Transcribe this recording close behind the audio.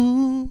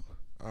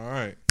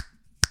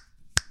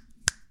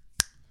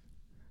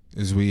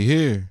Is we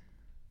here?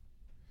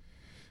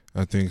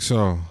 I think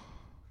so.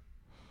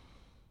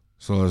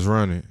 So let's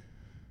run it.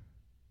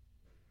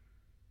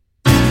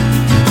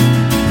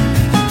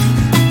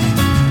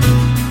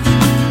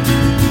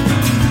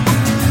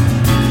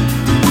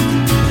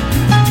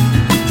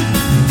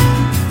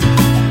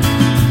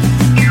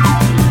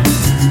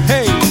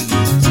 Hey!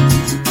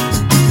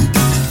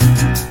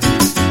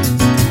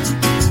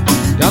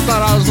 Y'all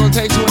thought I was gonna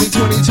take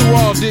 2022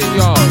 off, didn't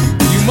y'all?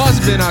 You must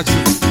have been out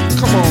your...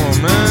 Come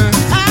on, man.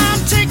 I'm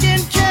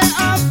taking care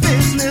of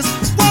business.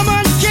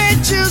 Woman, can't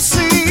you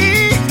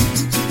see?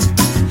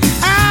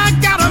 I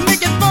gotta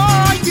make it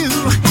for you,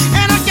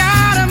 and I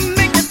gotta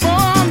make it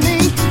for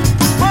me.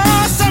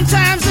 Oh,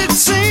 sometimes it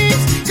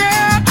seems,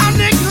 girl, I'm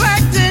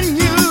neglecting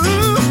you.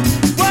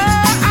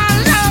 Well,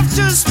 I love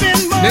to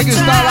spend more Niggas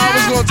time. thought I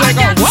was gonna take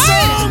off. What?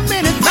 So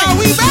many things. Now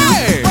we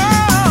back.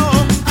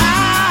 Oh,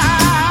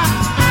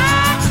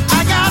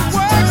 I got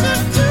work to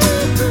do.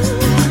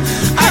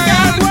 I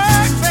got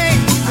work,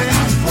 baby.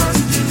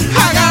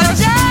 I got a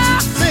job,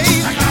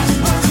 baby.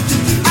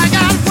 I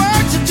got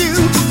work to do.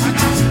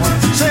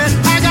 Said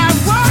I got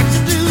work to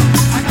do.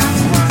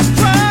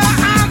 Well,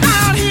 I'm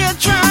out here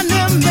trying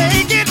to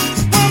make it.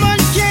 Woman,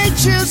 can't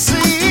you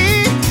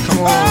see? Come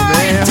on,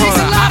 man. Hold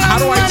on. How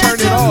do I turn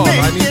it off?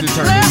 I need to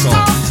turn this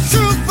off.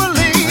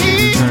 Truthfully, I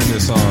need to turn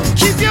this off.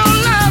 keep your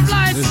love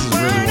life. This is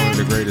really one of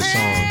the greatest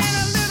songs.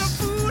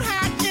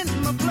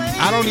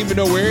 I don't even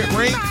know where it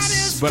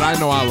ranks, but I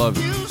know I love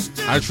it.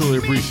 I truly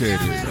appreciate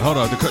it. Hold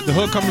on, the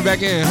hook coming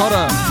back in. Hold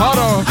on.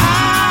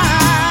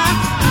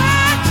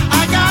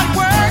 I got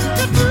work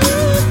to do.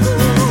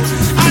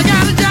 I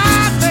got a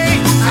job,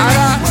 babe. I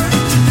got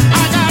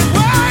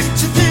work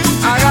to do.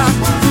 I got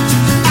work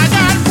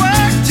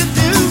to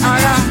do. I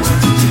got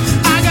work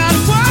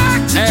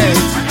to do. Hey,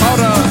 hold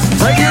on.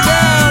 Break it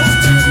down.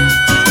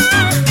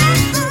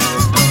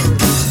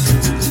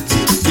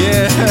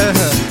 Yeah.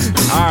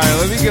 All right,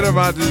 let me get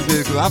about this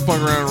bitch because I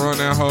fuck around and run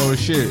that whole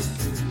shit.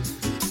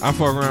 I ain't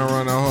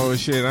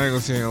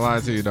gonna sit here and lie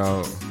to you,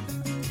 dog.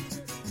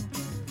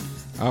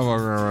 I fuck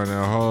around and run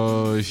that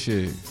whole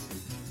shit.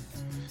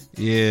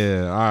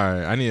 Yeah, all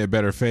right. I need a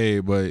better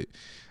fade, but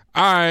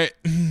all right.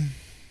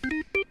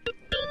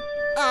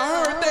 I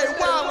heard they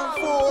wildin'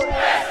 for it.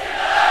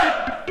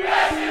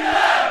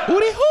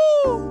 Hootie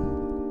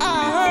hoo. I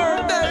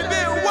heard they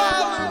been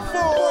wildin'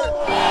 for it.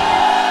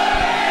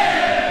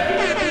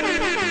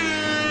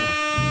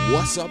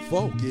 What's up,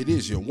 folk? It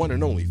is your one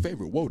and only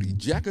favorite Wody,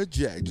 Jacka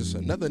Jack. Just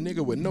another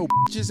nigga with no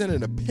bitches and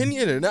an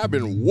opinion, and I've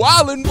been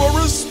wildin' for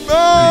respect.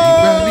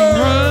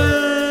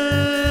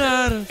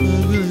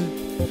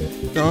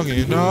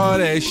 Talking all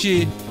that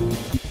shit.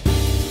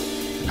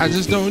 I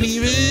just don't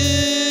even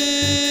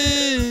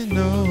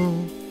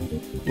know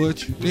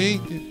what you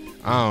thinking.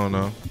 I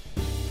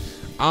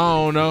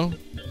don't know.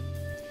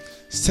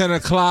 It's 10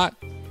 o'clock.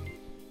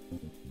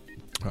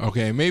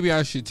 Okay, maybe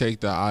I should take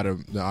the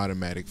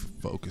automatic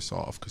focus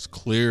off because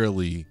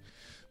clearly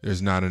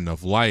there's not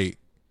enough light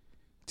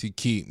to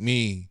keep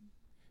me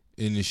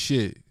in the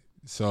shit.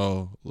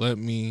 So let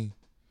me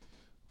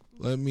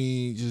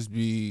just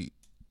be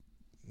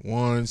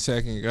 1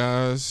 second,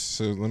 guys.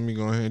 So let me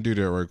go ahead and do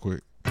that right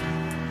quick.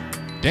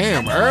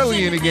 Damn,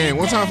 early in the game.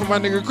 One time for my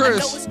nigga Chris. I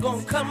know it's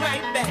gonna come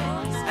right back.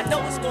 I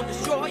know it's gonna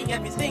destroy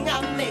everything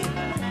I made.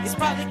 It's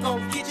probably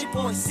gonna get your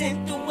boy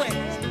sent away.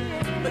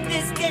 But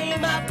this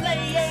game I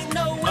play ain't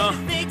no way to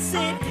fix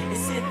it.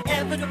 It's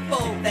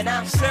inevitable that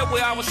I'm said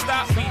where I would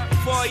stop me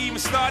before I even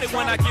started.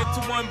 When I get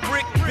to one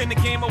brick, then the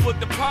game I would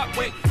depart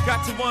with.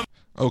 Got to one.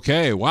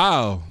 Okay,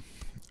 wow.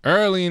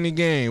 Early in the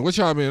game. What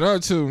y'all been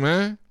up to,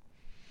 man?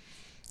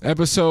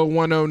 Episode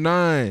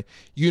 109.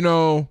 You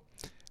know,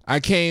 I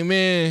came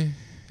in.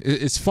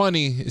 It's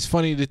funny. It's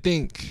funny to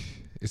think.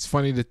 It's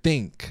funny to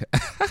think.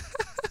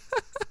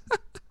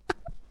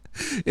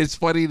 It's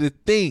funny to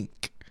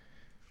think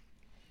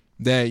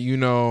that, you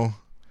know,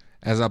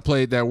 as I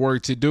played that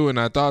work to do, and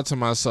I thought to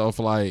myself,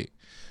 like,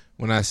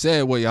 when I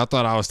said, well, y'all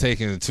thought I was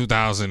taking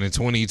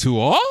 2022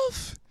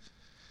 off?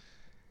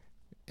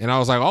 And I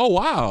was like, oh,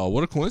 wow,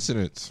 what a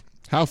coincidence.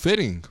 How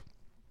fitting.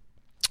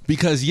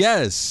 Because,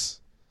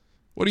 yes,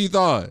 what do you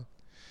thought?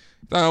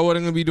 Thought I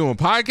wasn't going to be doing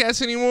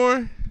podcasts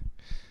anymore?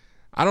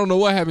 I don't know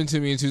what happened to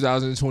me in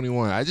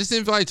 2021. I just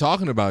didn't feel like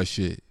talking about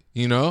shit,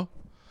 you know?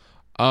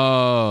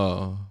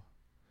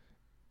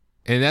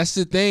 And that's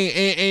the thing.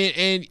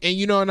 And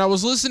you know, and I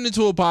was listening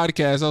to a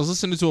podcast.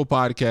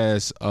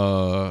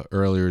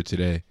 Earlier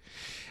today.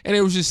 And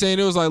it was just saying,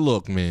 it was like,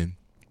 look, man,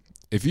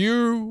 if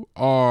you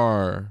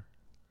are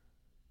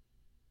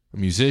a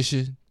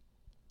musician,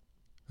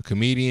 a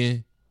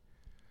comedian,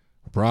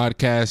 a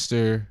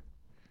broadcaster,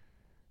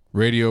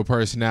 radio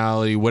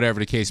personality, whatever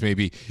the case may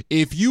be,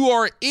 if you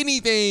are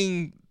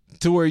anything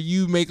to where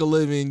you make a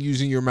living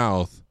using your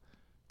mouth,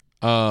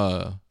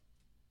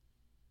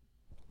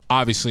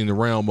 obviously in the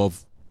realm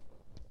of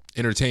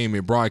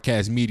entertainment,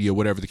 broadcast media,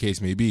 whatever the case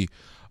may be,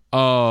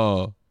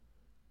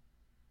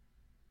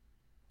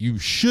 you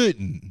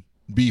shouldn't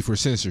be for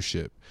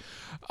censorship.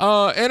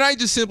 And I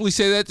just simply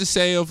say that to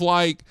say of,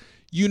 like,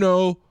 you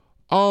know,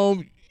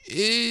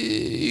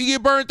 You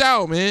get burnt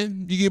out,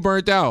 man. You get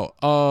burnt out.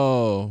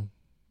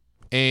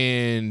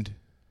 And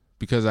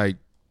because I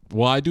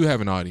do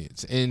have an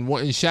audience,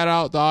 and shout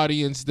out the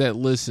audience that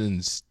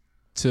listens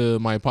to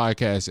my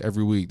podcast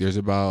every week. There's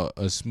about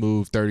a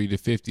smooth 30 to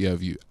 50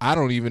 of you. I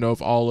don't even know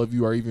if all of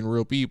you are even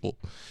real people.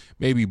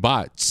 Maybe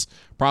bots,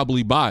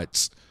 probably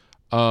bots.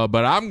 But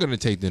I'm going to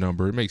take the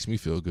number. It makes me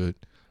feel good.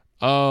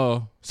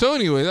 So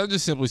anyways, I'll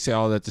just simply say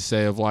all that to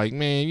say of like,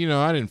 man,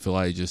 I didn't feel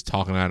like just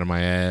talking out of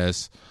my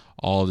ass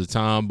all the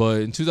time.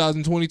 But in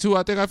 2022,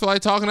 I think I feel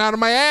like talking out of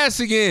my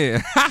ass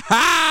again.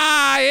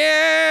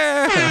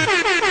 Yeah.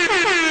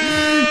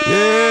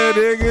 Yeah,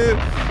 nigga.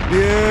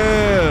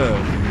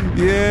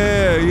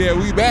 Yeah,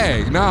 we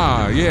back.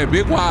 Nah, yeah,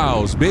 big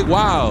wows.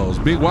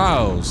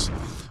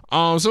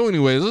 So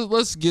anyways,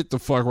 let's get the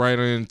fuck right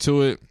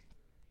into it.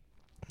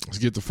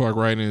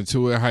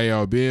 How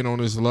y'all been on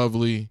this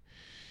lovely,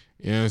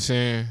 you know what I'm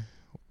saying?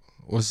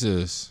 What's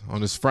this?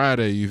 On this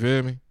Friday, you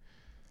feel me?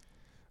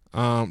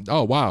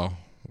 Oh, wow.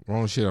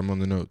 Wrong shit, I'm on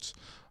the notes.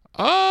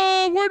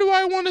 Where do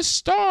I want to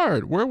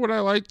start? Where would I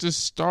like to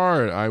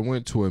start? I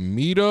went to a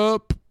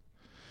meetup.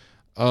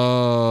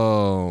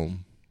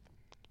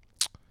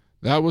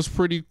 That was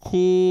pretty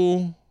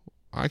cool.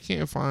 I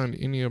can't find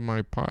any of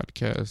my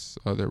podcasts.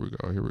 Oh, there we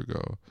go. Here we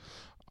go.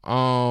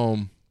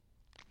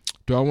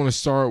 Do I want to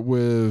start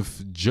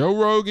with Joe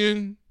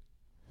Rogan?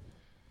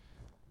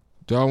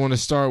 Do I want to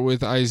start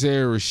with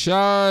Isaiah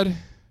Rashad?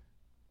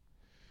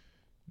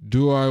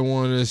 Do I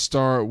want to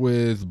start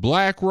with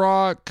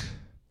BlackRock?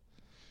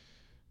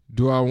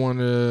 Do I want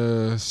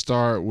to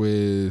start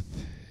with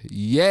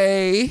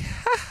Yay?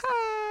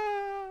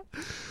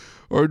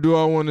 Or do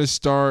I want to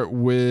start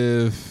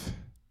with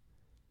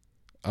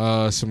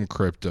some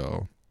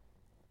crypto?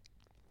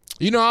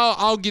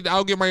 I'll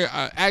get my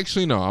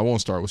actually no, I won't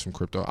start with some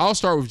crypto. I'll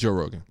start with Joe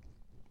Rogan.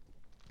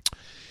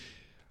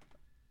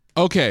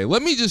 Okay,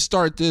 let me just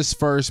start this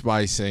first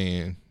by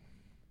saying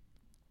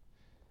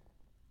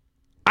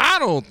I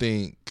don't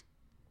think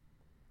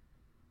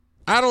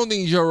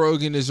Joe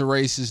Rogan is a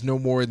racist no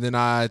more than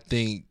I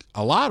think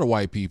a lot of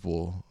white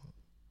people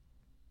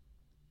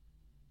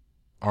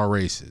are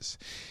racist.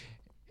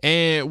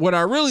 And what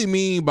I really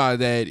mean by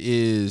that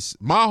is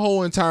my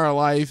whole entire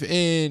life,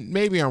 and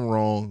maybe I'm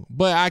wrong,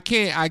 but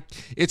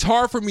it's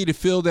hard for me to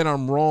feel that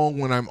I'm wrong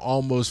when I'm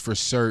almost for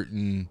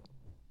certain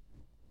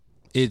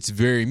it's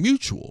very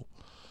mutual.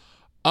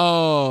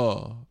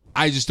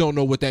 I just don't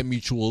know what that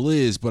mutual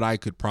is, but I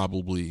could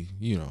probably,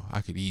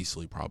 I could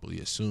easily probably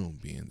assume,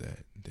 being that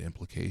the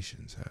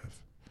implications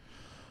have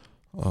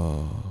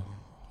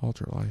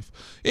altered life.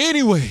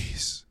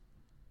 Anyways,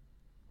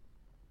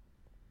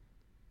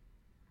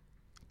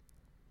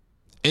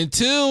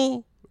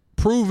 until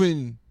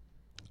proven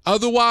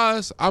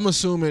otherwise, I'm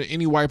assuming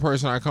any white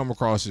person I come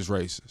across is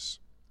racist.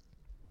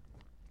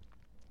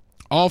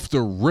 Off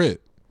the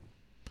rip.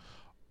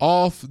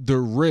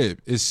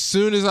 As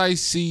soon as I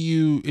see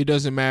you, it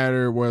doesn't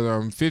matter whether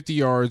I'm 50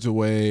 yards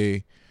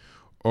away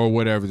or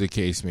whatever the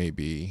case may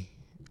be.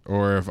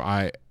 Or if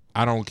I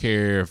don't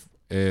care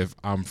if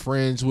I'm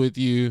friends with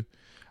you.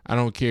 I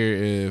don't care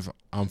if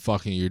I'm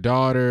fucking your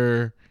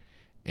daughter.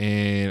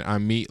 And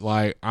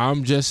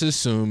I'm just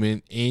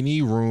assuming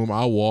any room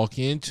I walk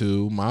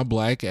into, my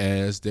black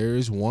ass,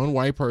 there's one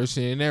white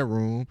person in that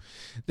room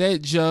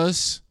that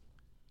just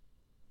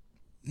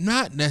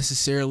not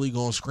necessarily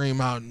gonna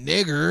scream out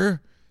nigger.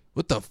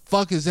 What the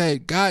fuck is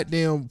that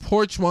goddamn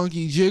porch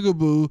monkey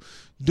jigaboo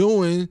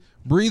doing,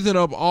 breathing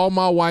up all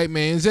my white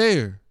man's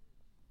air?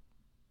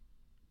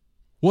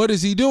 What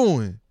is he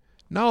doing?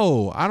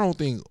 No, I don't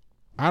think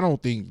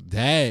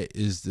that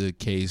is the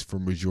case for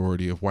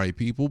majority of white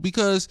people,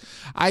 because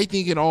I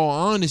think, in all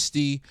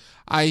honesty,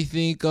 as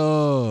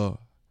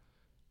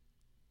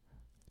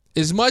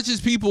much as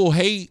people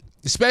hate,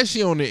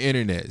 especially on the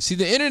internet, see,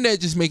 the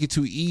internet just make it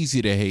too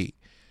easy to hate.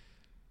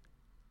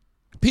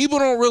 People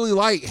don't really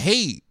like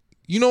hate.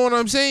 You know what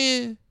I'm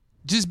saying?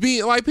 Just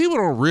be like, people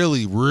don't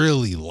really,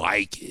 really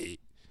like it.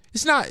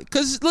 It's not,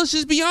 because let's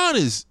just be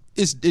honest.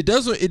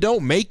 It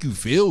don't make you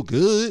feel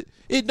good.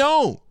 I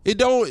don't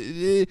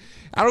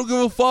give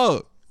a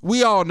fuck.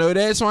 We all know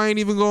that, so I ain't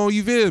even going,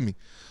 you feel me?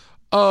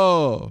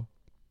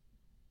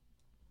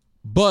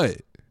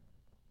 But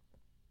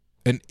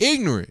an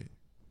ignorant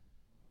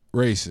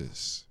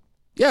racist.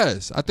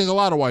 Yes, I think a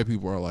lot of white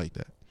people are like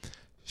that.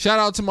 Shout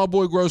out to my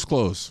boy Gross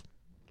Close.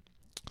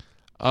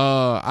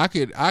 I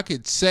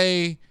could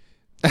say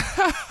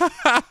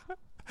I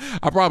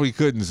probably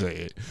couldn't say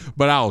it,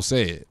 but I'll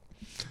say it.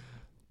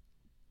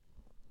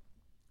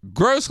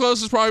 Gross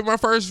Close is probably my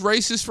first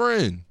racist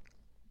friend.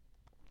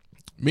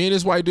 Me and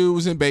this white dude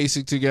was in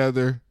basic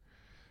together.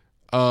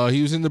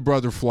 He was in the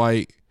brother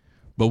flight,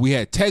 but we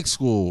had tech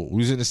school. We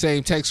was in the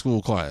same tech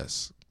school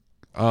class.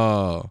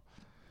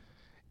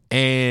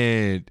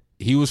 And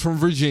he was from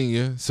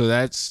Virginia, so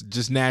that's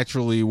just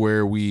naturally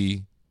where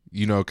we,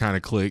 kind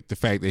of clicked, the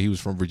fact that he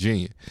was from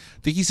Virginia. I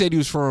think he said he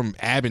was from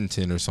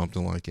Abington or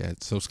something like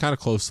that, so it's kind of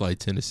close to like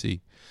Tennessee.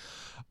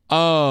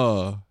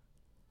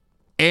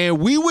 And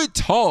we would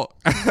talk.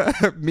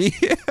 me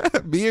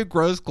and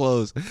Gross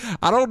Clothes.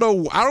 I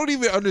don't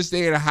even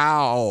understand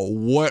how,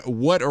 what,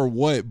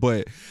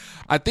 but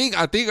I think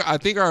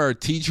our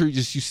teacher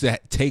just used to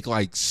take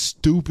like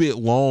stupid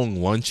long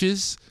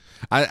lunches.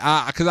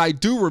 Because I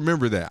do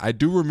remember that.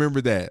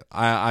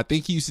 I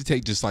think he used to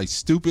take just like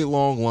stupid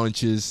long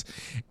lunches,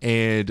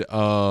 and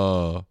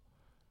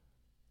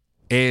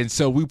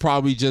so we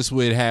probably just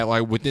would have,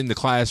 like, within the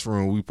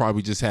classroom, we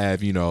probably just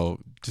have,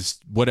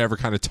 just whatever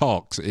kind of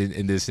talks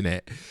and this and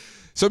that.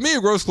 So me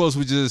and Gross Close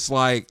would just,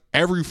 like,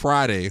 every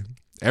Friday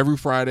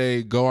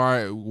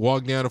go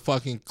walk down to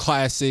fucking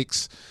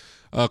Classics,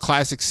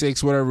 Classic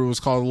 6, whatever it was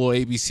called, a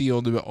little ABC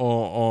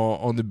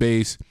on the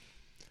base.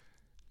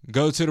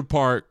 Go to the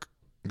park,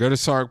 go to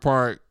Sark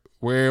Park,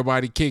 where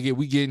everybody kick it,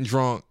 we getting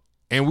drunk,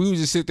 and we would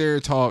just sit there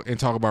and talk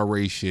about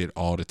race shit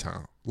all the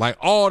time. Like,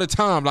 all the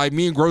time. Like,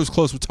 me and Gross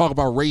Close would talk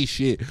about race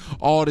shit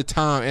all the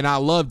time, and I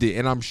loved it,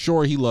 and I'm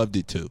sure he loved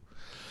it too.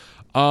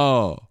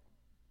 But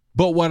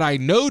what I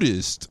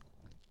noticed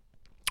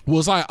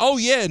was like, oh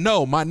yeah,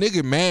 no, my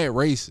nigga mad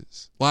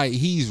racist. Like,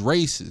 he's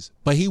racist,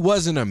 but he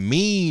wasn't a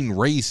mean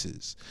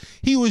racist.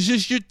 He was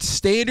just your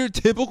standard,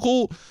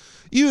 typical,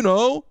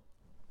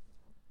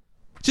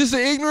 just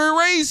an ignorant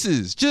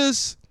racist.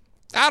 Just,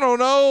 I don't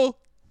know.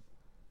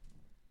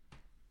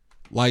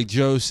 Like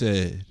Joe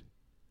said,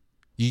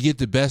 you get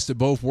the best of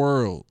both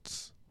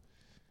worlds.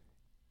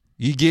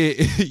 You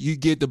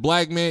get the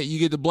black man, you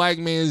get the black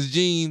man's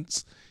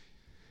genes,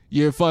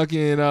 your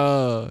fucking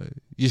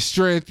your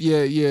strength,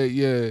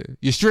 your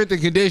strength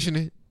and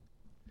conditioning.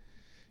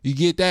 You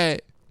get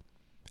that.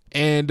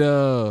 And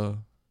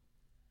then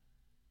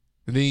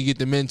you get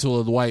the mental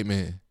of the white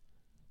man.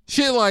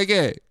 Shit like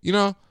that,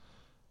 I'm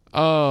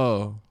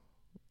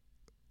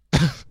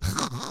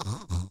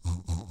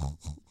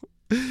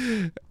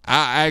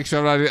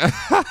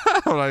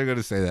not even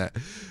gonna say that.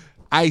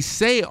 I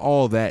say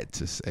all that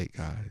to say,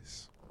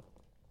 guys,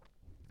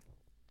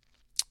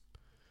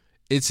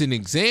 it's an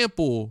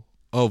example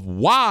of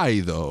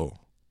why, though.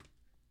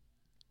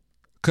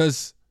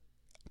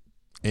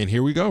 And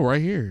here we go,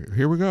 right here.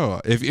 Here we go.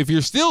 If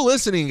you're still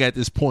listening at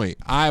this point,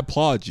 I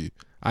applaud you.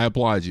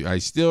 I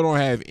still don't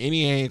have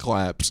any hand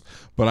claps,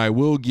 but I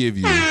will give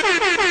you.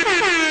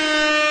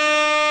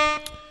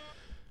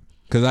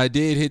 Because I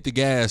did hit the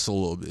gas a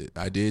little bit.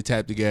 I did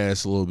tap the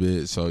gas a little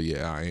bit. So,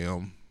 yeah, I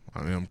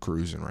am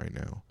cruising right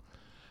now.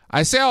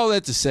 I say all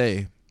that to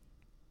say,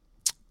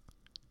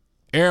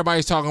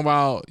 everybody's talking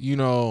about,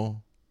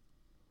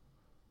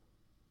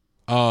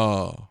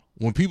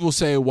 when people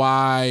say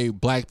why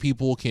black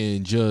people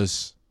can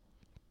just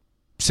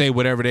say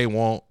whatever they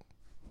want.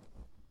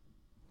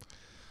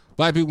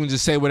 Black people can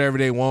just say whatever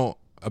they want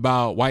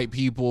about white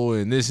people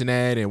and this and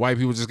that, and white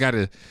people just got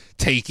to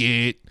take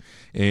it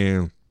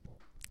and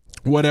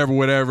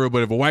whatever.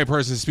 But if a white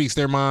person speaks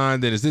their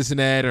mind, then it's this and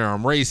that, or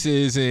I'm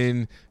racist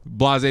and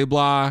blah, blah,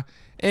 blah.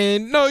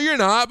 And no, you're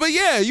not, but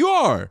yeah, you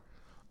are.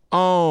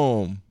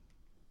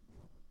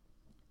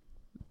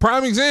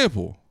 Prime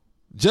example.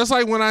 Just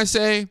like when I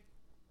say,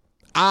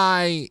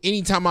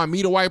 anytime I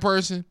meet a white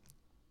person,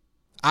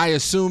 I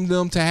assume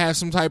them to have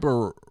some type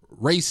of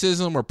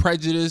racism or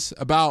prejudice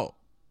about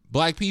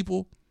black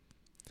people.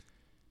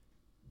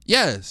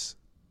 Yes.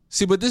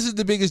 See, but this is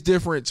the biggest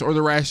difference, or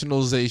the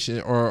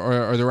rationalization,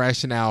 or the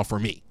rationale for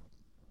me.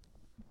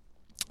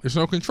 There's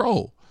no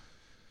control.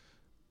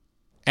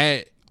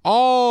 At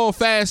all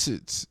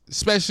facets,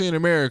 especially in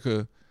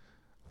America,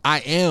 I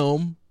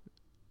am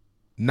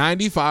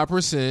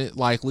 95%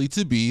 likely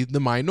to be the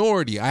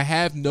minority. I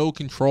have no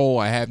control.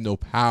 I have no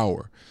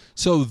power.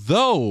 So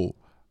though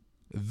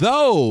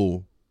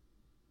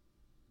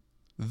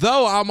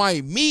I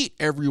might meet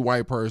every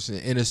white person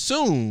and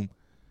assume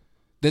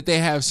that they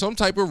have some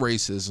type of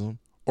racism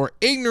or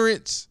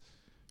ignorant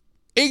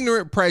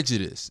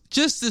prejudice,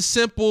 just the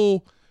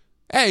simple,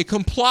 hey,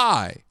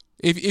 comply.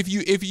 If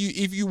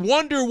you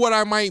wonder what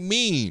I might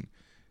mean,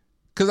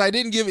 because I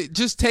didn't give it,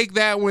 just take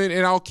that one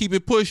and I'll keep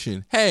it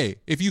pushing. Hey,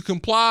 if you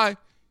comply,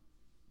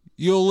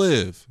 you'll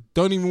live.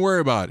 Don't even worry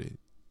about it.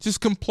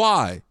 Just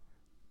comply.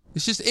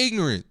 It's just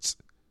ignorance.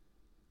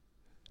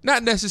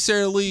 Not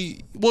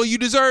necessarily, well, you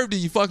deserved it,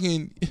 you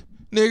fucking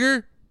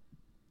nigger.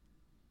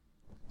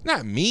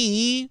 Not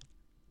mean,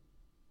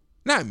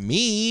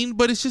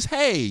 but it's just,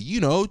 hey,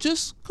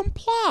 just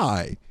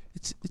comply.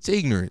 It's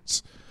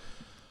ignorance.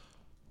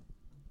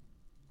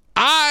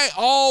 I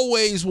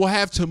always will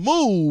have to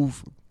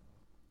move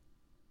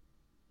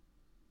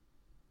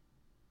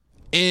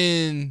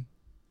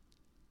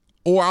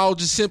or I'll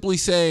just simply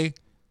say,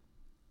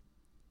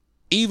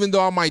 even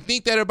though I might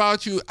think that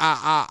about you,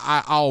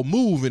 I'll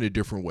move in a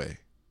different way.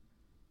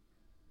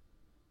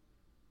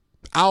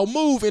 I'll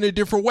move in a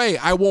different way.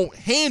 I won't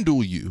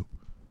handle you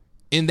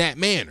in that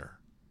manner.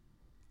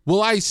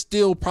 Will I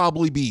still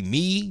probably be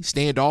me,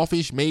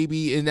 standoffish,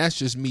 maybe, and that's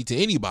just me to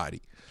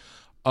anybody.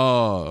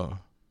 But,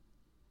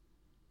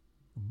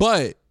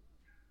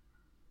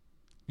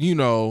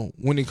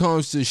 when it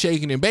comes to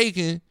shaking and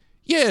baking,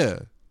 yeah,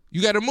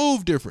 you got to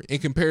move different in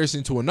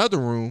comparison to another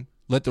room.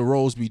 Let the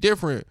roles be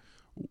different.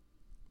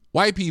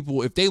 white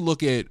people, if they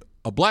look at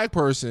a black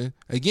person,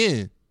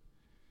 again,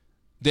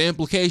 the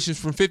implications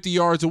from 50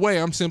 yards away,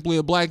 I'm simply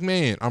a black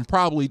man. I'm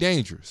probably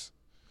dangerous.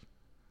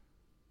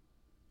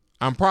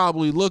 I'm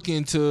probably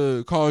looking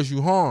to cause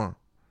you harm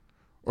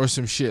or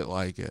some shit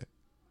like that.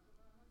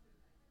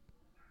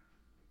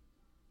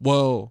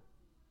 Well,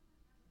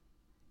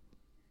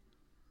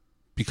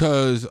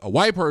 because a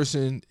white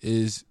person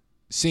is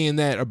seeing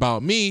that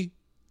about me,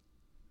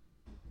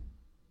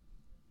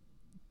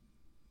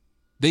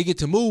 they get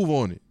to move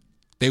on it.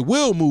 They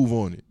will move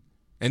on it.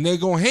 And they're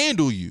going to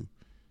handle you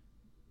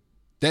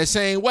that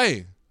same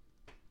way.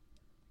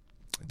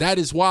 That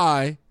is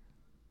why,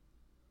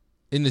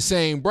 in the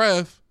same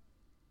breath,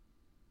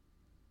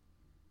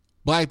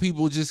 black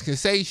people just can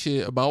say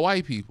shit about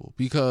white people.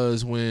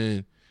 Because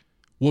when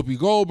Whoopi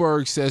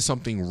Goldberg says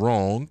something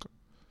wrong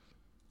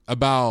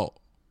about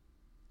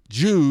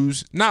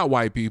Jews, not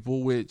white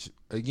people, which,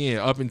 again,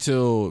 up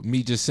until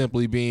me just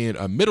simply being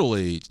a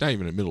middle-aged, not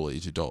even a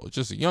middle-aged adult,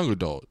 just a young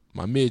adult,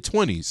 my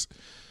mid-20s,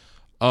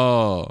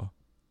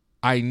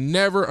 I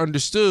never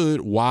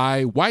understood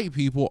why white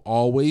people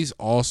always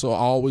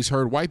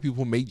heard white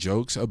people make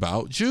jokes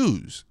about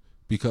Jews.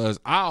 Because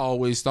I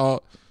always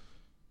thought,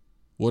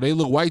 well, they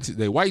look white.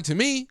 They white to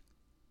me.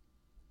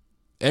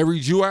 Every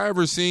Jew I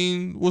ever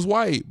seen was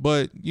white.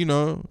 But, you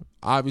know,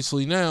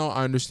 obviously now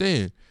I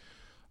understand.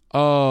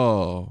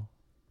 So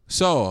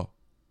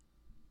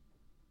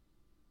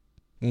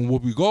when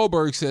Whoopi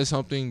Goldberg says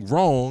something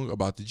wrong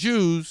about the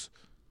Jews,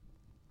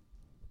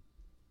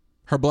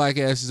 her black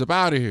ass is up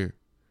out of here.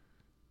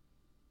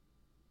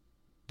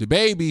 The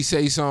baby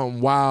say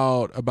something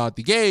wild about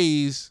the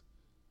gays,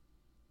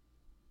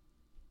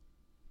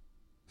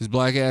 his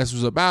black ass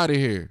was up out of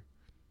here.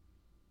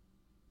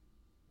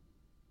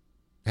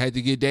 Had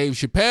to get Dave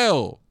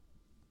Chappelle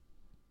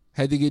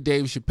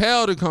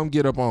to come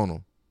get up on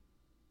him,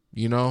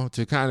 you know,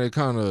 to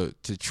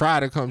to try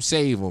to come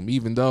save him,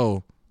 even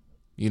though,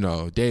 you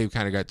know, Dave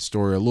kind of got the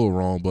story a little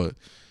wrong. But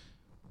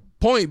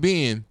point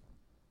being,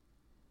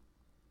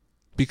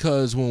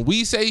 because when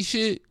we say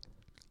shit,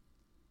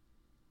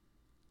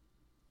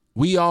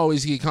 we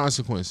always get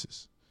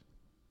consequences.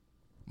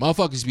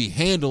 Motherfuckers be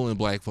handling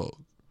black folk.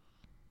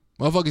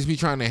 Motherfuckers be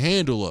trying to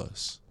handle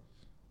us.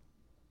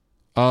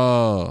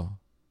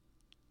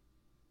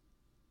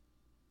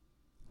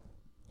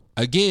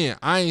 Again,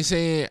 I'm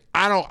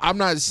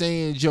not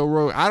saying Joe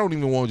Rogan. I don't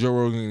even want Joe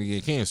Rogan to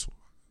get canceled.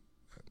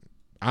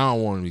 I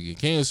don't want him to get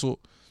canceled.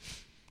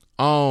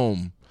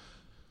 I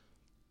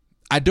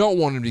don't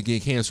want him to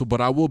get canceled,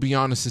 but I will be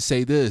honest to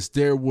say this.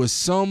 There was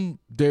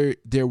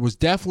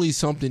definitely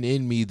something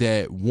in me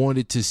that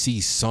wanted to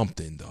see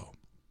something, though.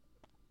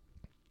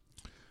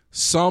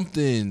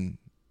 Something.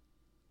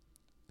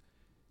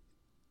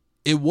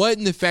 It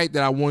wasn't the fact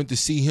that I wanted to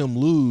see him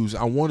lose.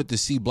 I wanted to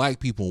see black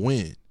people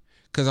win.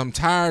 Because I'm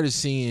tired of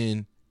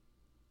seeing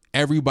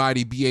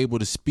everybody be able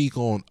to speak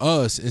on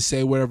us and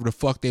say whatever the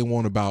fuck they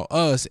want about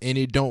us, and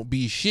it don't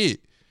be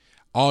shit.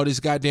 All this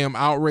goddamn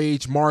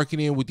outrage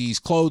marketing with these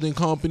clothing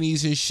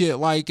companies and shit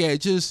like that.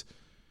 Just,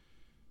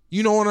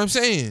 you know what I'm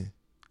saying?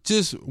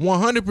 Just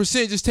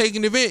 100% just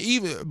taking the event.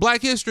 Even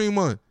Black History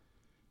Month.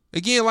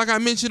 Again, like I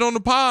mentioned on the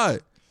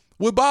pod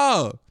with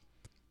Bob.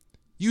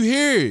 You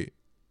hear it.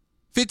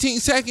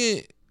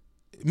 15-second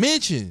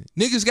mention.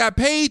 Niggas got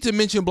paid to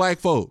mention black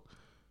folk.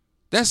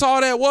 That's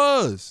all that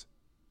was.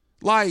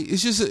 Like,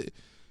 it's just,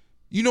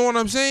 you know what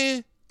I'm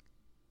saying?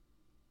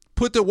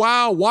 Put the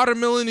wild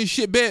watermelon and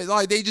shit back.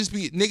 Like, they just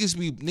be,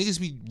 niggas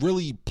be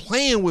really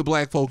playing with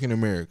black folk in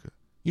America.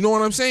 You know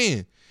what I'm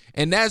saying?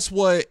 And that's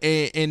what,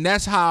 and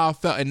that's how I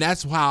felt, and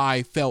that's how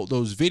I felt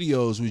those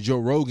videos with Joe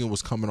Rogan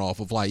was coming off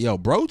of, like, yo,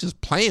 bro,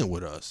 just playing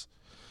with us.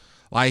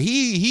 Like,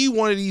 he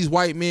one of these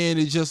white men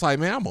is just like,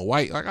 man, I'm a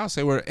white, like, I'll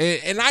say whatever,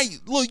 and I,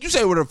 look, you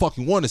say whatever the fuck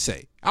you want to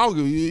say. I don't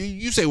give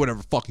you say whatever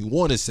the fuck you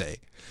want to say.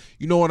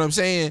 You know what I'm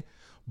saying?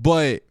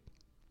 But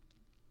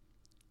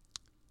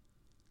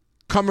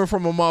coming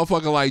from a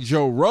motherfucker like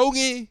Joe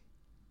Rogan,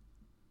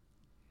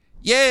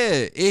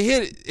 yeah,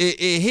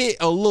 it hit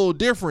a little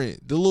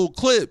different. The little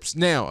clips.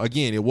 Now,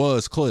 again, it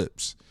was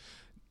clips.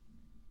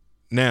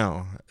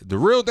 Now, the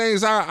real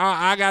things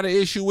I got an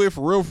issue with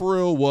for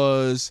real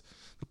was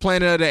the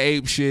Planet of the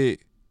Apes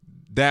shit.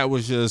 That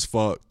was just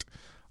fucked.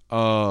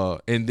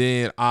 And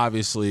then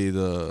obviously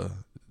the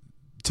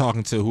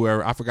talking to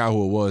whoever, I forgot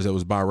who it was that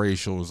was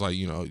biracial. It was like,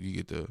 you know, you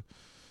get the,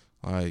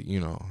 like, you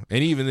know,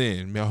 and even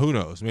then, man, who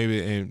knows?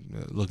 Maybe,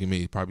 and look at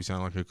me, probably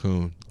sound like a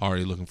coon.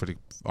 Already looking for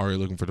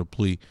the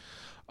plea.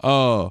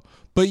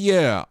 But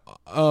yeah,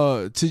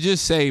 to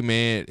just say,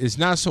 man, it's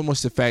not so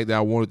much the fact that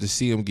I wanted to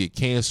see him get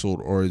canceled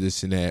or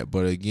this and that,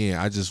 but again,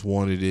 I just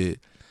wanted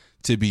it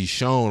to be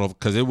shown,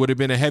 because it would have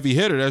been a heavy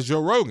hitter. That's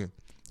Joe Rogan.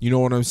 You know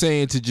what I'm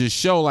saying? To just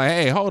show, like,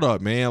 hey, hold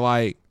up, man,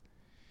 like,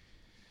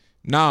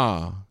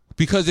 nah.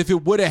 Because if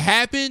it would have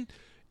happened,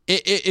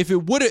 if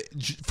it would have,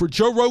 for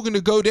Joe Rogan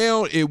to go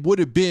down, it would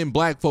have been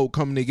black folk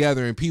coming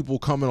together and people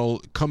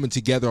coming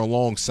together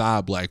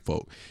alongside black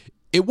folk.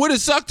 It would have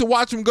sucked to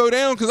watch him go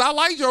down, because I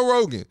like Joe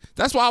Rogan.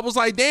 That's why I was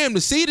like, damn,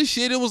 to see the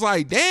shit, it was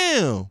like,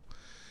 damn.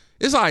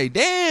 It's like,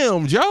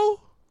 damn,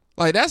 Joe.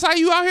 Like, that's how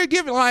you out here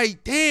giving,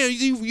 like, damn,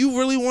 you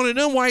really one of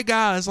them white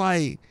guys.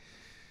 Like,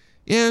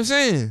 you know what I'm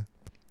saying?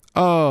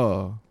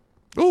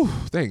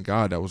 Thank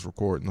God that was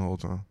recording the whole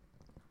time.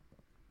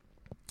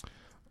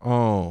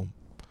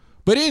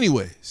 But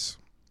anyways,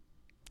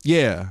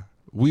 yeah,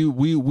 we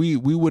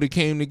would have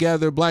came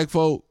together. Black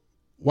folk,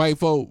 white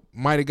folk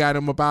might have got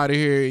him up out of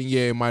here, and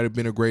yeah, it might have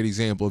been a great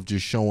example of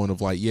just showing of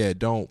like, yeah,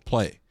 don't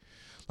play,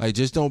 like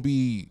just don't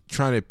be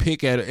trying to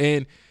pick at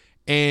it.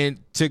 And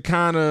to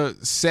kind of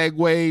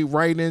segue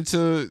right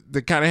into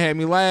the kind of had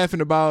me laughing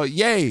about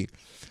Ye,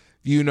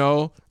 you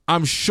know,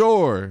 I'm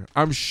sure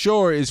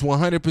it's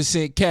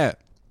 100% cap.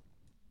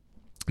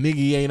 Nigga,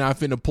 he ain't not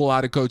finna pull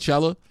out of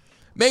Coachella.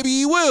 Maybe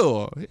he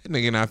will.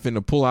 Nigga not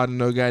finna pull out of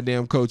no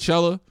goddamn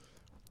Coachella.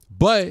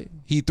 But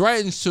he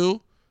threatens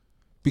to,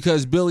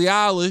 because Billie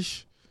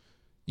Eilish,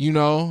 you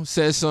know,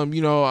 says some,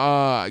 you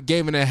know,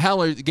 gave an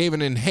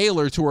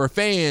inhaler to her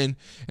fan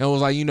and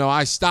was like, you know,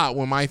 I stop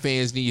when my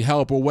fans need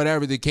help or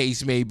whatever the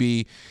case may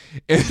be.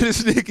 And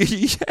this nigga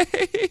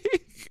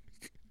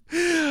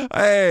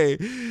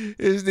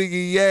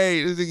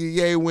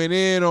Ye went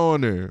in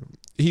on her.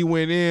 He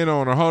went in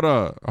on her. Hold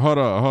up.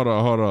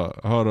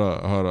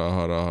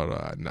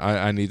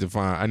 I need to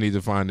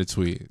find the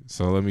tweet.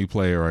 So let me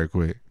play it right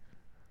quick.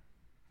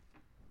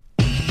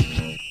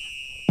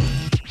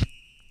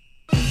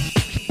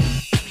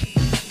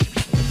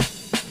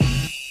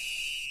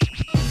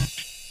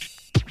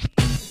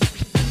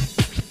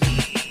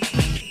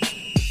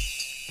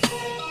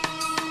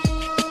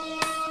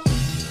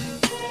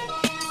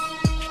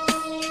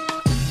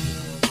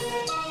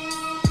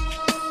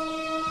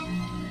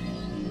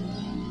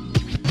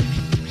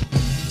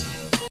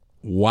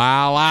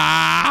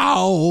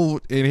 Wow.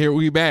 And here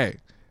we back.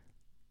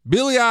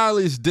 Billie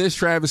Eilish dissed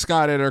Travis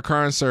Scott at her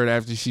concert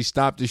after she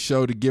stopped the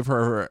show to give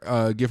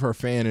her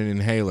fan an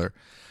inhaler.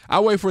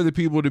 I wait for the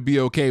people to be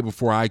okay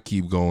before I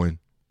keep going.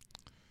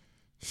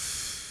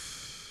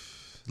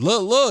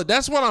 Look,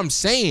 that's what I'm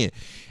saying.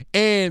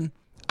 And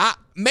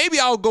maybe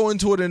I'll go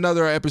into it in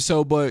another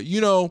episode, but you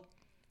know,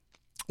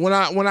 when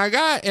I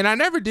got, and I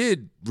never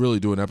did really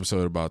do an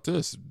episode about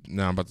this.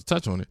 Now I'm about to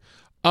touch on it.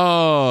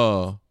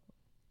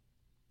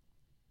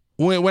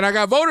 When I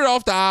got voted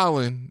off the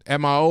island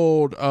at my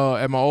old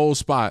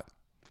spot,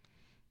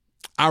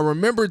 I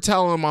remember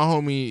telling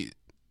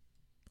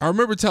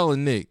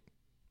Nick,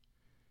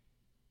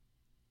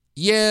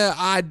 yeah,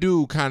 I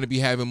do kind of be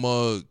having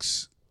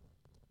mugs.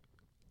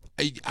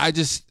 I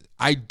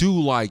do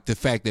like the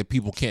fact that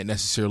people can't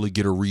necessarily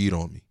get a read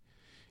on me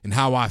and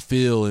how I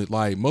feel. It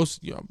like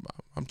most, you know,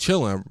 I'm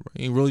chilling.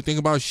 I ain't really thinking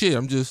about shit.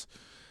 I'm just,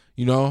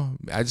 you know,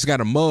 I just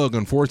got a mug,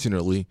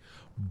 unfortunately,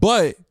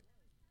 but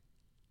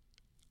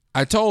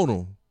I told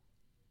him,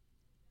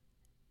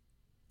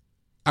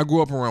 I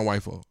grew up around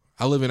white folk.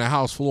 I live in a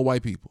house full of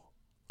white people.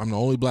 I'm the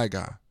only black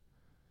guy.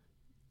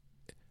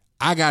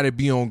 I got to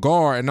be on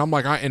guard, and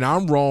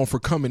I'm wrong for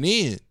coming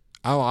in.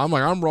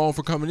 I'm wrong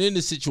for coming in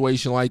this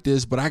situation like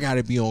this, but I got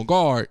to be on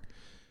guard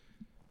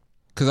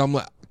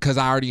because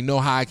I already know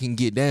how I can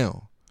get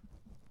down.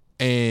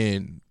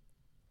 And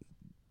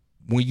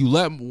when you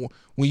let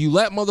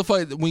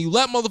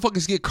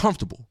motherfuckers get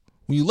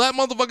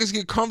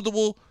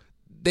comfortable,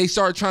 they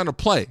start trying to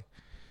play.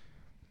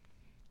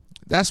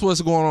 That's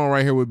what's going on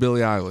right here with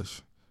Billie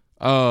Eilish.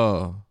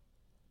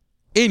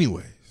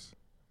 Anyways,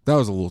 that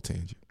was a little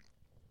tangent.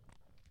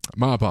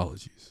 My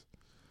apologies.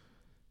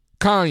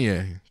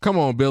 Kanye, come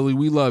on, Billy,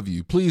 we love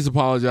you. Please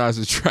apologize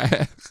to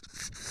Trav.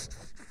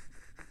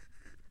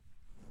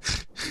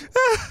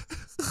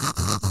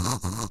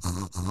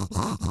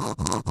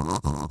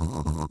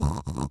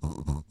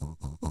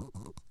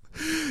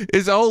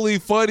 It's only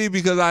funny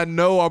because I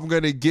know I'm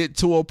going to get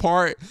to a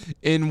part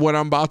in what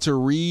I'm about to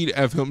read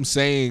of him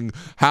saying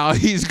how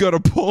he's going to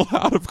pull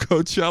out of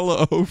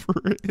Coachella over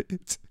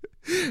it.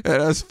 And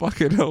that's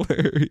fucking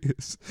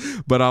hilarious.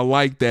 But I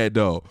like that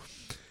though.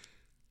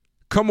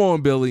 Come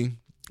on, Billy.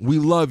 We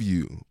love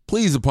you.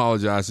 Please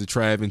apologize to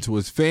Trav and to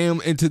his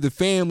family and to the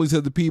families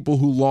of the people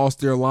who lost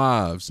their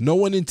lives. No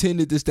one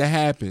intended this to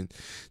happen.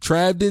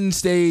 Trav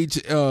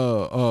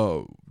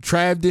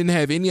didn't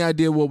have any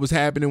idea what was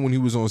happening when he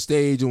was on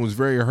stage and was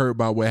very hurt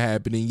by what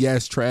happened. And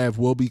yes, Trav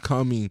will be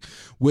coming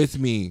with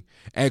me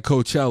at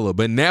Coachella,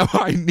 but now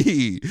I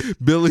need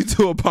Billy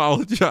to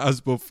apologize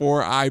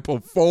before I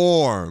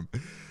perform.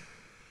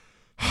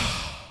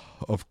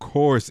 Of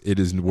course it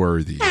is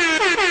worthy.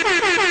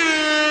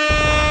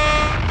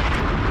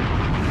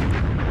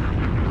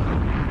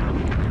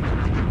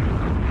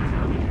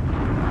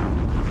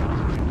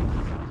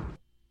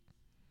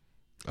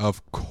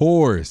 Of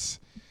course,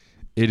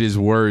 it is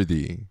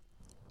worthy.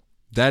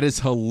 That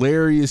is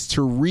hilarious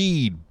to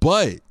read,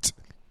 but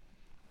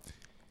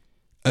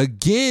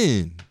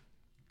again,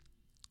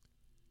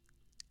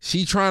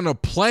 she trying to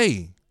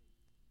play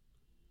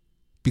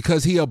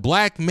because he a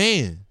black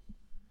man.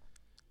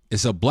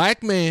 It's a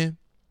black man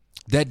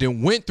that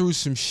then went through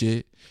some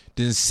shit,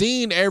 then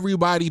seen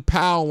everybody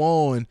pile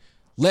on.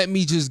 Let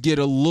me just get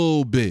a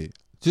little bit,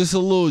 just a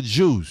little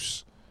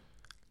juice.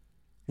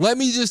 Let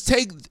me just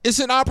take, it's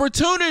an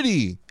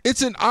opportunity.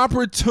 It's an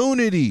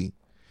opportunity.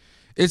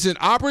 It's an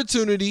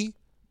opportunity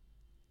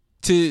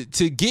to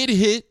get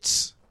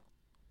hits.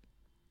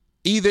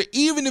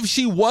 Even if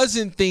she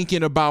wasn't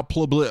thinking about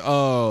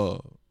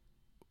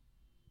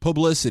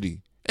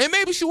publicity. And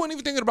maybe she wasn't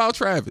even thinking about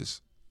Travis.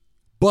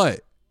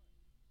 But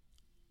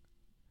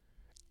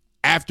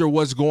after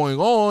what's going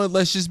on,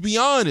 let's just be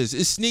honest.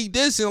 It's sneak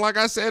dissing, like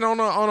I said on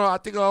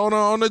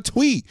a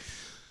tweet.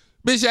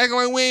 Bitch acting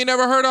like we ain't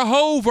never heard a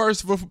whole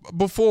verse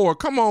before.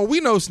 Come on,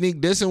 we know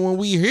sneak dissing when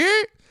we hear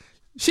it.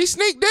 She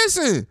sneak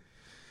dissing.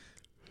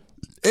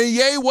 And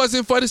Ye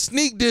wasn't for the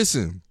sneak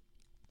dissing.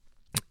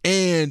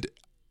 And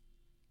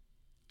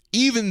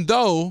even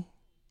though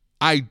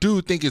I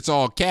do think it's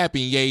all cap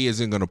and Ye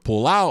isn't going to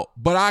pull out,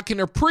 but I can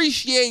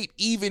appreciate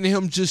even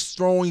him just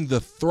throwing the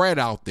threat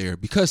out there.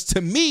 Because to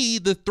me,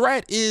 the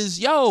threat is,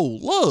 yo,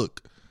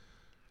 look,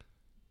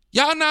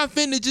 y'all not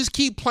finna just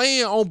keep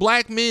playing on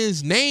black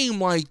men's name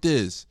like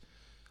this.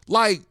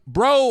 Like,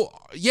 bro,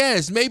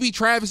 yes, maybe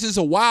Travis is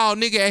a wild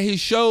nigga at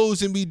his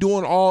shows and be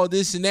doing all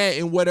this and that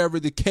and whatever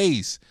the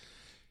case.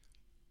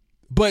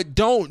 But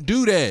don't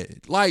do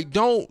that. Like,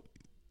 don't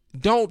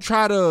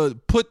try to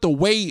put the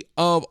weight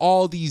of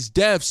all these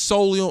deaths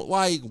solely on,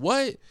 like,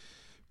 what?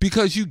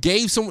 Because you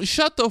gave someone,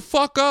 shut the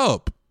fuck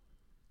up.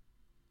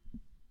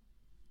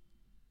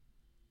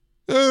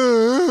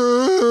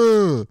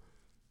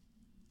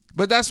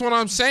 But that's what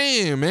I'm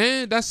saying,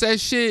 man. That's that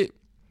shit.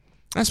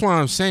 That's what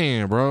I'm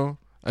saying, bro.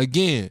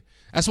 Again,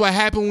 that's what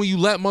happened when you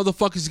let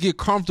motherfuckers get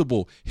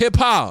comfortable. Hip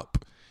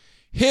hop.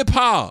 Hip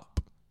hop.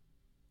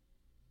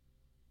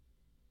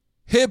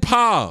 Hip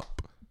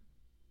hop.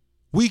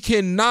 We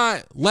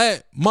cannot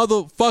let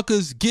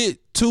motherfuckers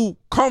get too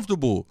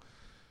comfortable.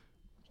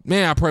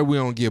 Man, I pray we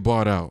don't get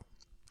bought out.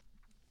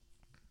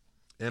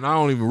 And I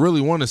don't even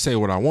really want to say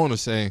what I want to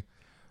say.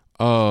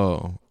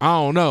 I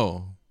don't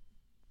know.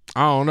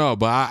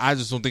 But I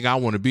just don't think I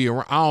want to be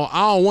around.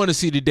 I don't want to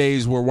see the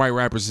days where white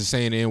rappers are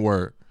saying the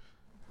N-word.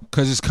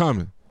 Because it's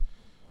coming.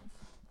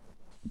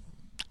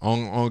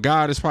 On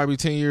God, it's probably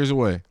 10 years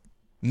away.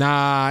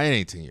 Nah, it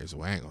ain't 10 years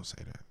away. I ain't going to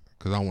say that.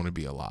 Because I want to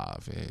be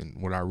alive.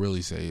 And what I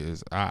really say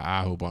is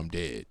I hope I'm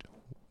dead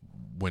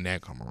when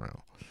that come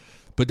around.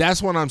 But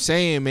that's what I'm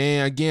saying,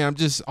 man. Again,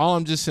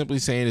 I'm just simply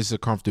saying is the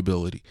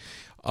comfortability.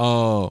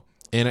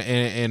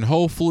 And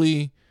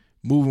hopefully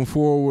moving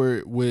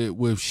forward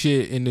with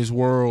shit in this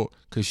world,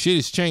 because shit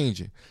is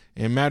changing.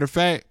 And matter of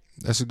fact,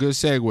 that's a good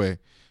segue.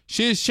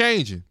 Shit is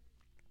changing.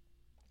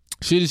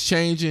 Shit is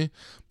changing.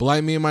 But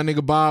like me and my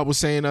nigga Bob was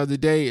saying the other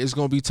day, it's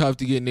going to be tough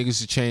to get niggas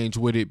to change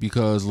with it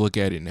because look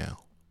at it now.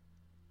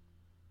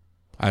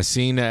 I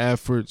seen the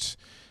efforts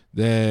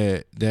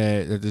that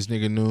this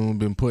nigga Noon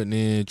been putting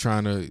in,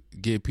 trying to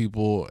get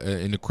people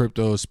in the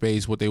crypto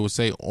space, what they would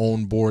say,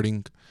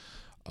 onboarding,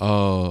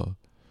 trying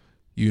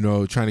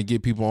to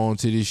get people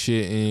onto this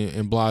shit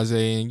and blase,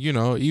 and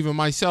even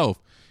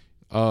myself,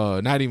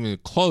 not even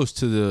close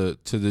to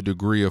the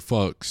degree of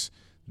fucks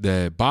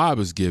that Bob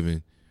is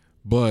giving,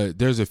 but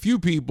there's a few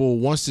people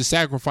once the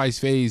sacrifice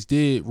phase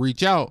did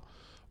reach out,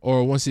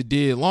 or once it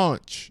did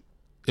launch.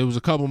 It was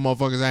a couple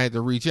motherfuckers I had to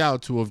reach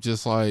out to of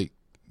just like,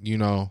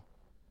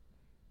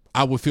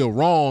 I would feel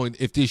wrong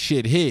if this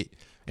shit hit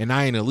and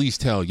I ain't at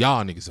least tell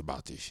y'all niggas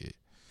about this shit.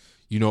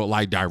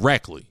 Like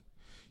directly.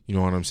 You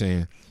know what I'm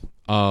saying?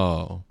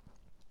 So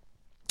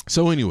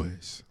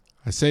anyways,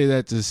 I say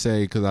that to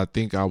say because I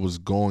think I was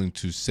going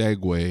to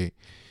segue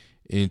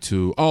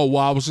into, I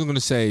was just going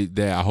to say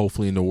that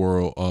hopefully in the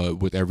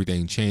world, with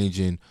everything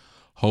changing,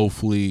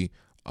 hopefully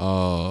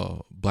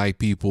black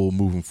people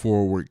moving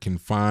forward can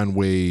find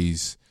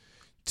ways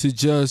to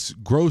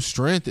just grow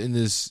strength in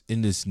this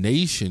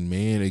nation,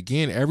 man.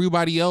 Again,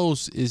 everybody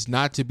else is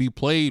not to be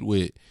played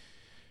with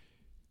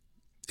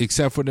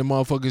except for the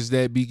motherfuckers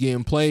that be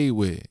getting played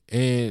with.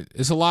 And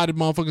it's a lot of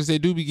motherfuckers that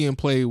do be getting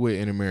played with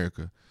in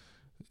America.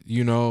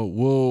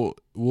 We'll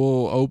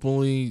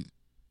openly,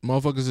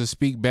 motherfuckers that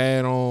speak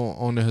bad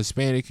on the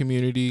Hispanic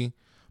community,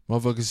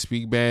 motherfuckers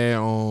speak bad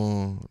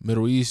on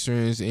Middle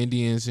Easterns,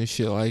 Indians and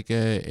shit like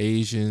that,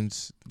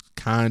 Asians,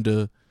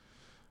 kinda.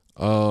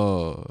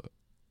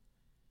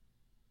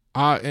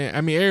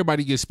 I mean,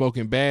 everybody gets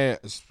spoken bad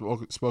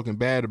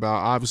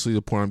about. Obviously,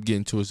 the point I'm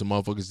getting to is the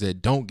motherfuckers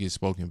that don't get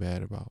spoken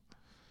bad about.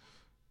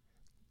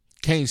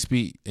 Can't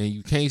speak, and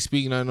you can't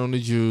speak nothing on the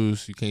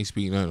Jews, you can't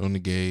speak nothing on the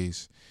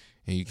gays,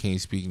 and you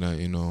can't speak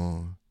nothing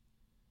on.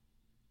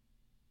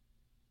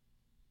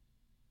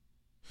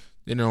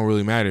 It don't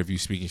really matter if you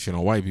speaking shit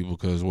on white people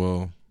because,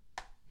 well,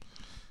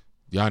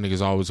 y'all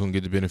niggas always gonna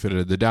get the benefit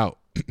of the doubt.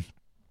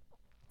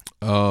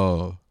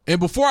 And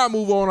before I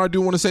move on, I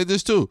do want to say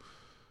this too,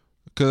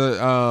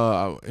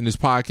 because in this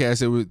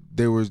podcast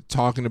they were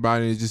talking about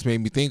it. And it just made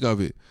me think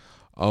of it,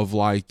 of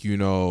like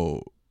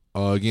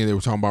again they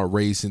were talking about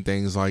race and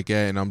things like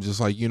that, and I'm just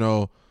like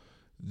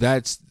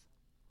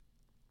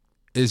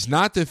it's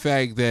not the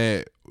fact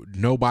that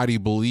nobody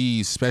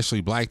believes,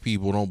 especially black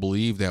people, don't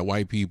believe that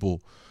white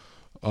people.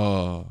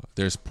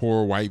 There's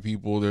poor white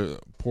people. They're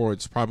poor.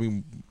 It's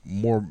probably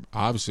more,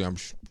 obviously, I'm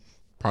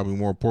probably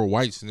more poor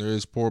whites than there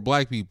is poor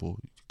black people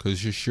because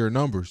it's just sheer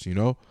numbers, you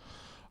know.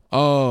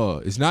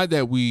 It's not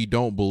that we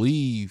don't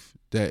believe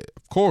that.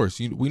 Of course,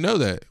 we know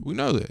that. We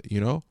know that, you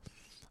know.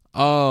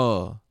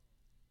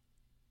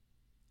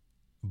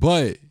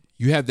 But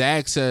you have the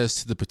access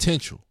to the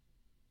potential.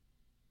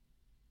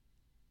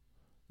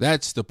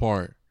 That's the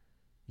part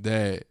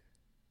that,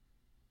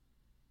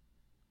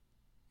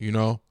 you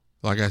know,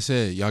 like I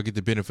said, y'all get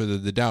the benefit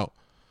of the doubt.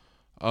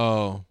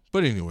 But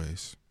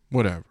anyways,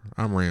 whatever.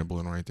 I'm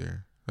rambling right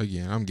there.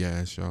 Again, I'm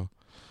gassed, y'all.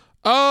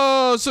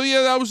 Oh, so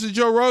yeah, that was the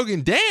Joe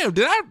Rogan. Damn,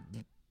 did I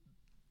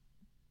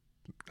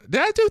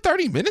do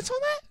 30 minutes on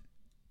that?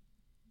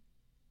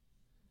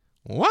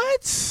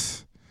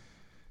 What?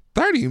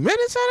 30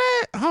 minutes on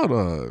that? Hold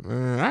on,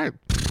 man.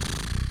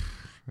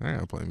 I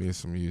gotta play me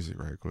some music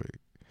right quick.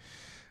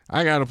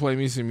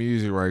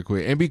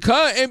 And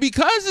because I'm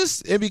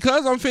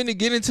finna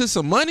get into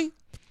some money,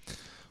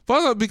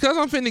 because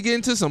I'm finna get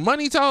into some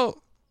money talk,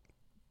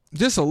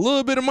 just a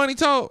little bit of money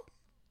talk,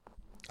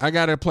 I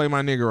gotta play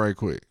my nigga right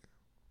quick.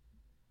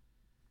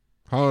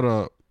 Hold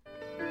up.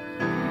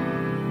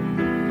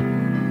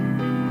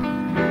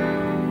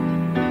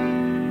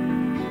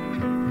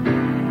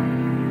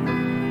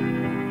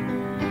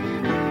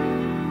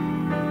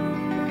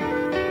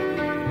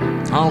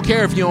 I don't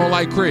care if you don't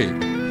like Craig.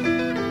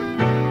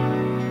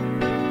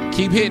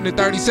 Keep hitting the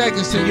 30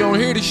 seconds till you don't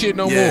hear the shit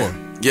no more.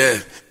 Yeah,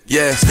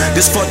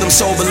 this for them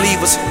soul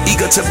believers,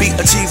 eager to be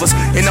achievers.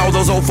 And all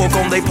those old folk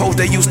on they post,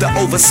 they used to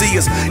oversee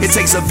us. It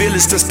takes a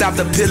village to stop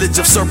the pillage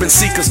of serpent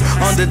seekers.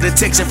 Under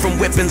detection from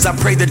weapons, I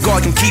pray that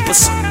God can keep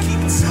us.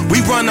 We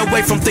run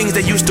away from things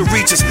that used to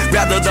reach us.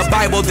 Rather the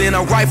Bible than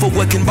a rifle,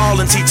 what can ball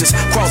and teach us?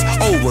 Cross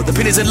over, the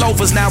pennies and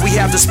loafers, now we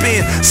have to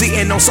spend.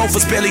 Sitting on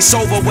sofas, barely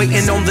sober,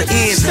 waiting on the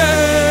end.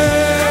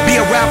 Be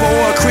a rapper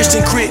or a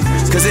Christian crit,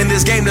 cause in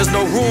this game there's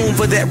no room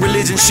for that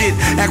religion shit.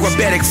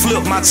 Acrobatic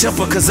flip my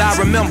temper, cause I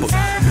remember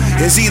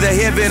it's either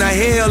heaven or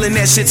hell, and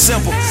that shit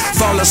simple.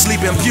 Fall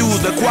asleep and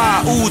fuse, the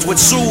choir ooze would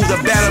soothe the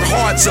battered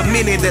hearts of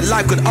many that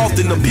life could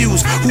often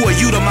abuse. Who are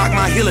you to mock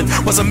my healing?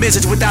 What's a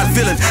message without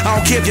feeling? I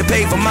don't care if you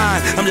pay for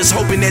mine, I'm just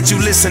hoping that you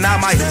listen. I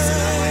might,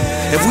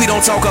 if we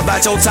don't talk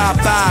about your top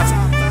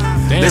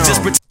 5, let's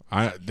just pretend.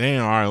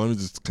 Damn, all right, let me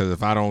just, because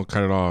if I don't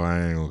cut it off,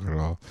 I ain't gonna cut it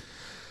off.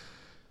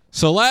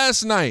 So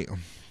last night, it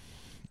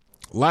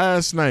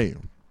was while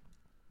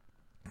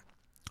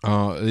I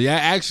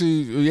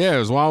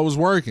was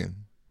working,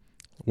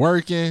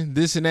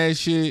 this and that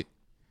shit.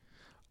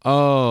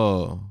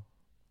 I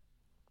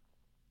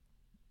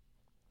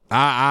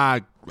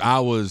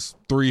was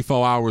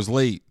 3-4 hours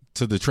late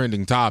to the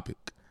trending topic.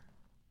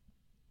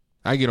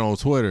 I get on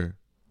Twitter,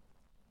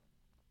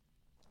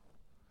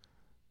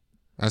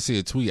 I see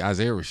a tweet: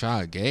 Isaiah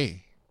Rashad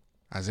gay,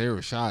 Isaiah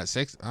Rashad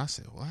sex. I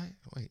said, what?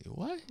 Wait,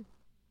 what?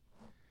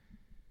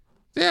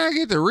 Then I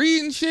get to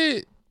reading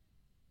shit.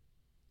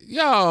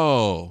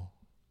 Yo.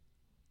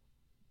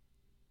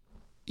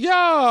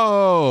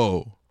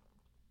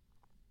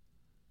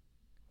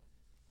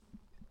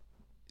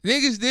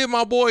 Niggas did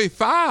my boy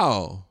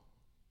foul.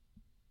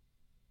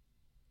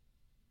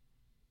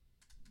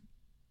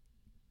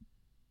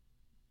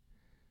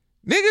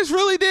 Niggas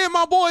really did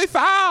my boy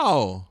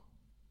foul.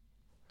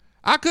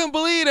 I couldn't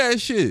believe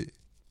that shit.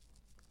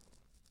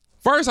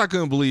 First, I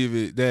couldn't believe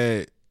it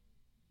that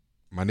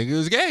my nigga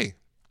is gay.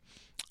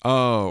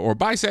 Or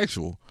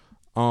bisexual.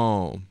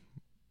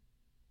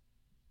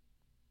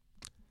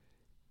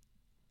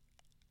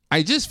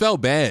 I just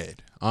felt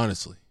bad,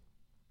 honestly.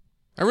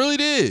 I really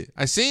did.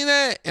 I seen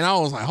that and I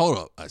was like, hold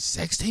up, a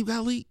sex tape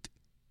got leaked?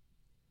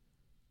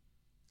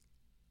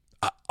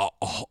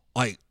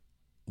 Like,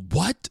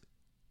 what?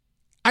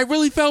 I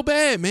really felt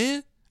bad,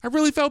 man. I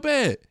really felt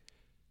bad.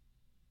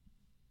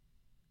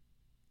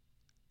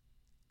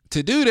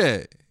 To do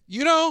that,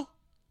 you know?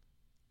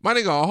 My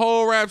nigga, a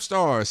whole rap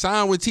star,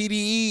 signed with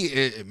TDE.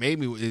 It made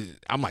me,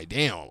 I'm like,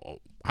 damn,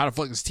 how the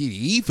fuck does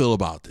TDE feel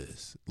about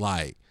this?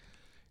 Like,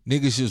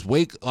 niggas just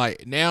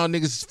like, now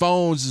niggas'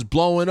 phones is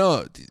blowing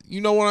up. You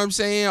know what I'm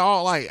saying?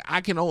 All like,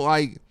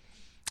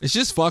 it's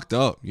just fucked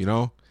up, you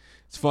know?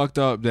 It's fucked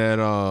up that,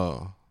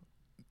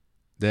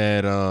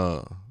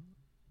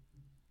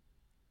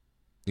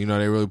 you know,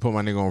 they really put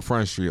my nigga on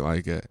Front Street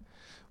like that.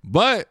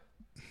 But,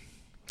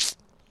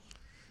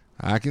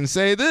 I can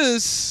say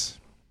this.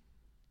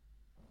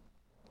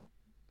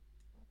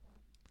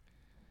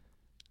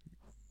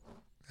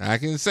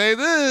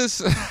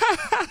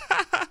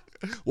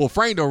 Well,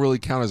 Frank don't really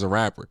count as a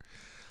rapper.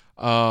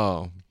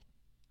 Frank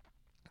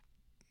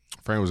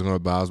was going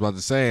to, I was about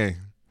to say,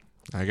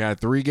 I got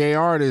 3 gay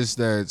artists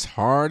that's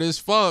hard as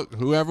fuck.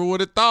 Whoever would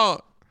have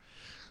thought?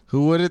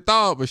 Who would have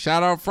thought? But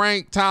shout out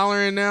Frank, Tyler,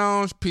 and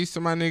now peace to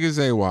my niggas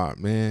AWOP,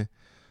 man.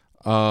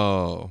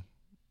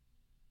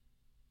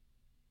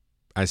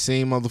 I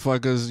seen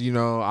motherfuckers, you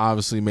know,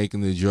 obviously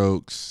making the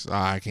jokes.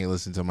 I can't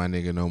listen to my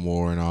nigga no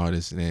more and all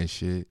this and that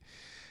shit.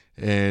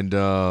 And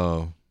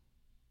I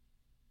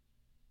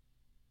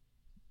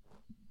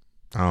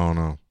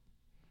don't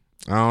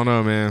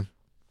know, man.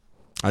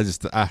 I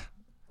just thought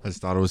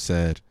it was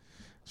sad.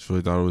 Just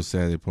really thought it was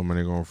sad they put my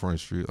nigga on Front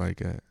Street like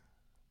that.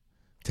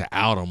 To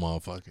out a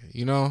motherfucker,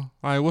 you know?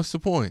 Like, what's the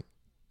point?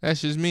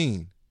 That's just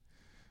mean.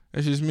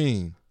 That's just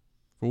mean.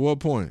 For what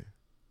point?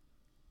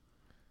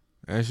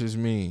 That's just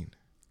mean.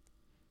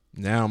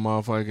 Now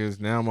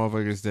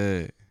motherfuckers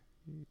dead.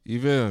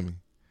 You feel me?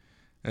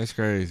 That's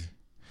crazy.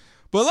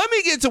 But let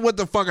me get to what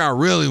the fuck I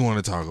really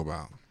want to talk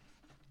about.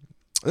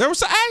 There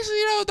was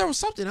actually, there was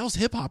something else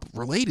hip hop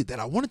related that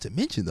I wanted to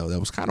mention though that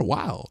was kind of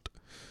wild.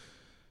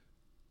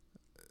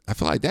 I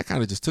feel like that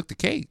kind of just took the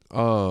cake.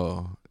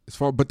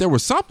 But there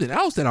was something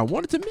else that I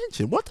wanted to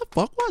mention. What the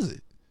fuck was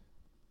it?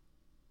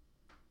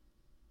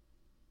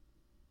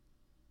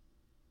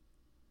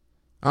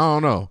 I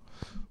don't know.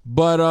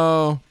 But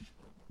all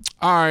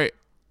right.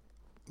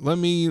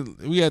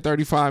 We had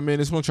 35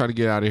 minutes. We'll try to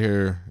get out of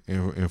here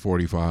in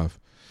 45.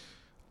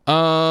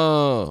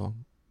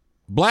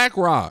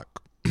 BlackRock.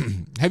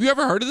 Have you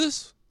ever heard of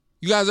this?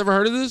 You guys ever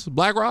heard of this?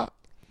 BlackRock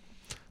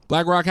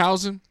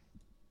housing?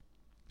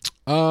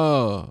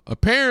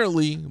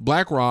 Apparently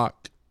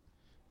BlackRock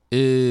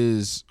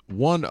is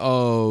one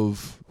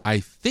of, I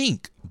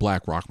think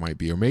BlackRock might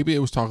be, or maybe it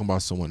was talking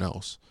about someone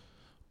else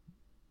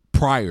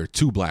prior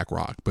to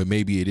BlackRock, but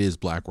maybe it is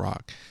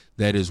BlackRock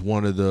that is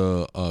one of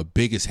the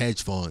biggest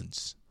hedge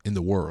funds in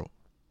the world.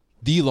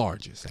 The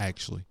largest,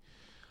 actually.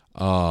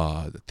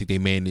 I think they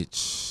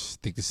manage,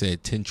 they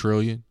said 10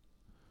 trillion,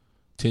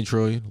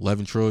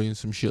 11 trillion,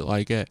 some shit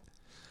like that.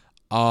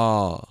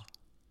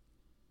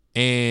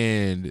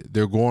 And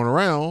they're going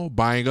around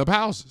buying up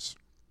houses.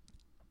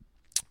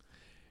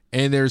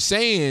 And they're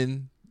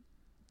saying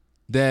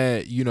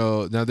that,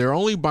 now they're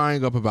only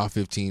buying up about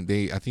 15.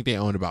 I think they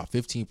own about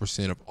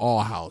 15% of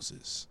all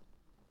houses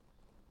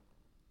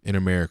in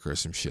America or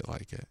some shit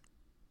like that.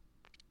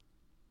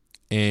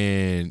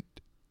 And,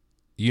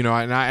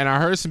 and I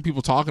heard some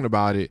people talking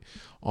about it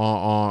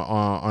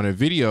on a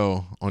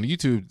video on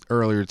YouTube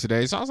earlier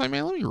today. So I was like,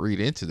 man, let me read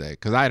into that.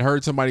 Cause I had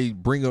heard somebody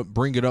bring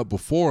it up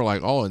before,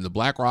 like, oh, in the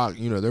BlackRock,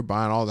 they're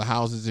buying all the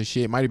houses and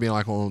shit. It might've been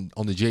like on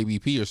the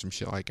JBP or some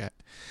shit like that.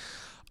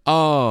 So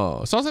I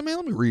was like, man,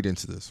 let me read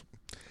into this.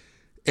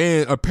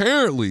 And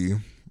apparently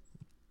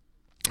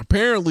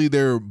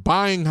they're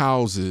buying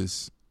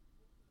houses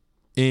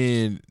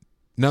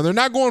now they're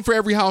not going for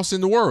every house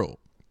in the world.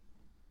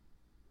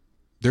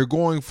 They're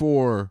going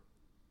for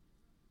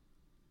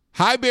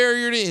high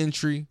barrier to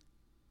entry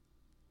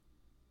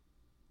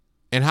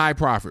and high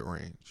profit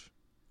range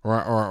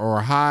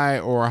or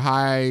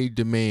high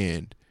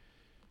demand.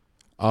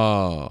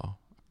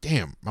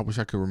 Damn, I wish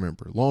I could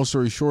remember. Long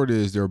story short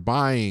is they're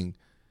buying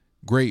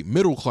great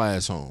middle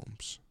class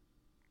homes.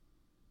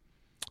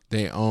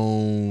 They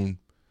own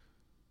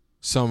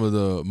some of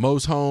the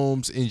most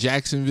homes in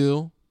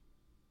Jacksonville.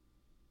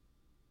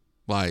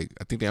 Like,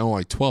 I think they own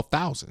like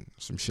 12,000,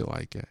 some shit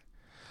like that.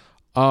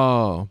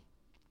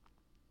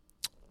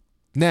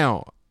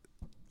 Now,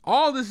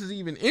 all this is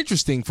even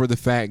interesting for the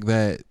fact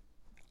that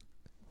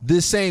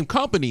this same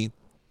company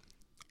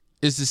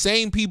is the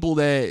same people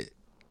that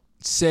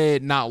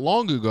said not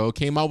long ago,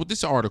 came out with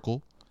this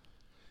article,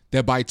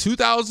 that by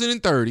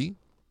 2030,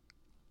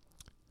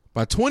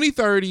 by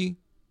 2030,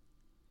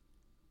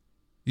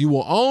 you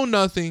will own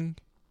nothing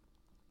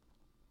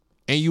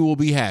and you will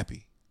be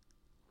happy.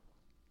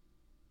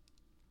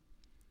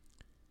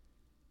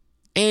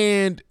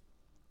 And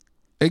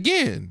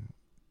again,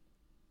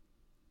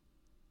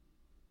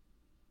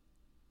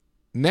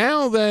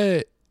 now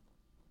that,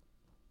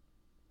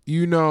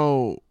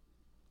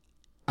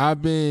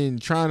 I've been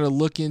trying to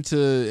look into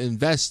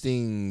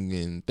investing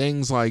and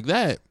things like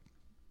that,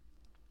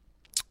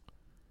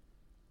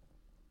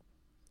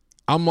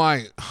 I'm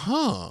like,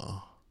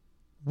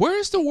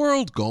 where's the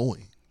world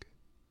going?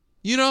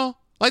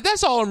 Like,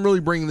 that's all I'm really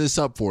bringing this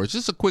up for. It's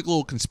just a quick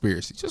little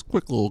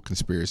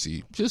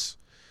conspiracy. Just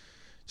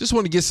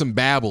want to get some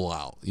babble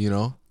out,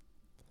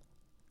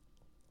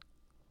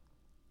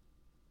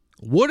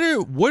 What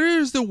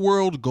is the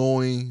world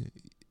going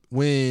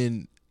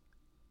when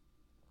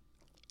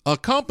a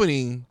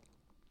company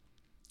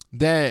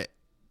that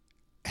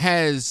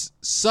has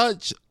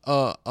such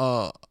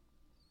a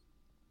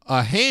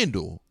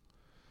handle,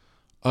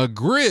 a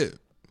grip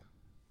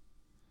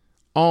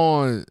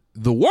on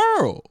the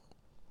world?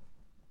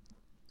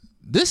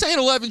 This ain't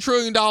 $11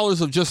 trillion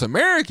of just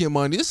American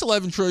money. This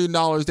 $11 trillion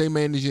they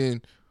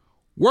managing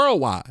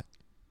worldwide.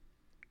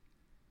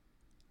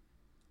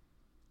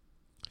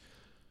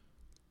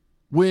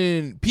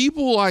 When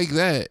people like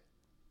that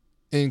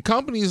and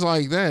companies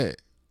like that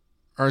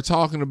are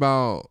talking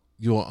about,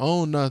 you'll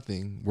own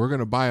nothing, we're going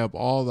to buy up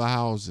all the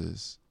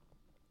houses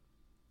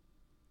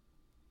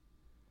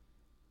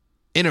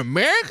in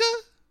America,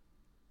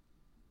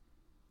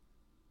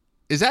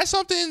 is that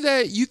something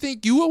that you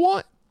think you would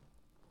want?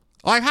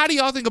 Like, how do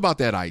y'all think about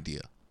that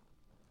idea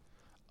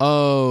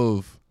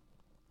of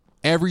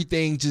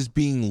everything just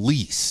being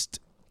leased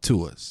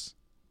to us?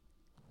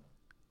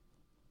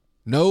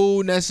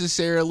 No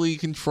necessarily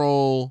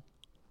control,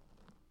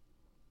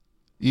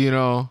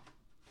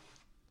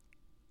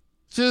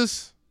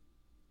 just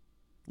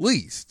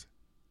leased.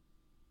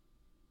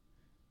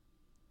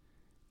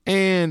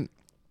 And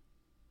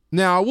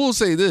now I will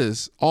say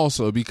this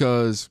also,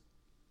 because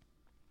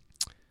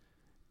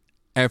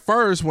at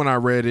first when I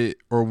read it,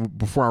 or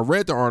before I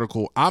read the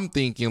article, I'm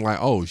thinking like,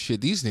 oh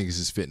shit, these niggas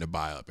is fitting to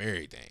buy up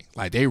everything.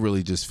 Like they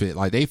really just fit,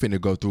 like they finna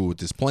go through with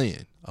this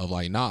plan of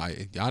like, nah,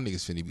 y'all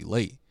niggas finna be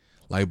late.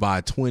 Like by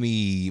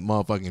 20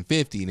 motherfucking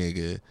 50,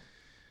 nigga,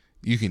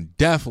 you can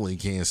definitely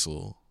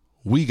cancel.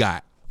 We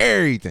got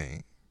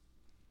everything.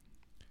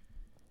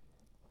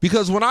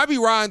 Because when I be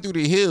riding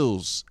through the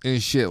hills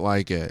and shit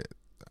like that,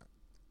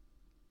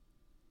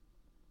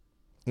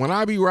 when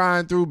I be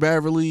riding through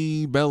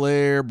Beverly, Bel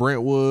Air,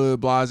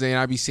 Brentwood, Blase, and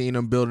I be seeing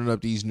them building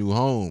up these new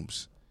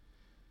homes,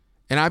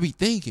 and I be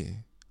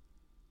thinking,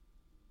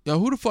 yo,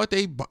 who the fuck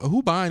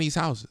who buying these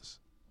houses?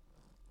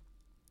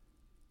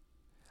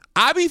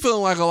 I be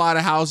feeling like a lot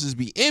of houses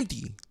be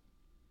empty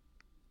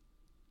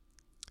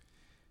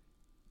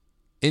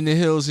in the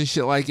hills and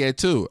shit like that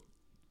too.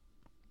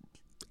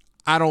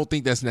 I don't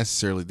think that's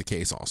necessarily the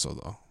case also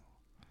though.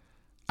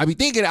 I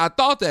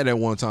thought that at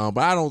one time,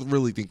 but I don't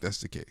really think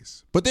that's the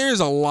case. But there's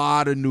a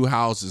lot of new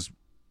houses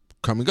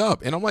coming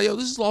up. And I'm like, yo,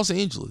 this is Los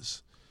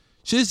Angeles.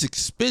 Shit is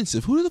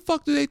expensive. Who the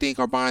fuck do they think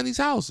are buying these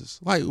houses?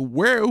 Like,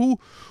 who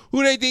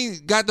they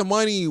think got the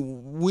money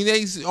when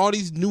they see all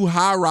these new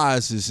high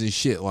rises and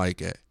shit like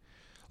that?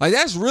 Like,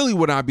 that's really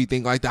what I be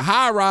thinking. Like, the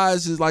high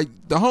rises, like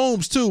the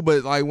homes too,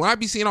 but like when I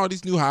be seeing all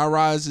these new high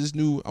rises,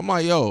 I'm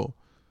like, yo.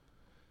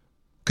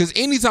 Because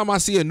anytime I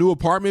see a new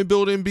apartment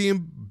building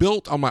being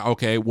built, I'm like,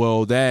 okay,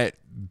 well, that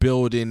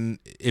building,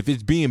 if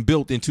it's being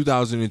built in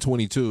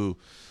 2022,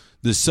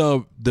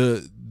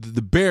 the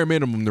bare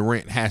minimum, the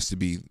rent has to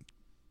be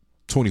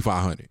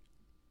 $2,500.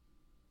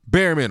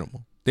 Bare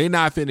minimum. They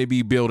not finna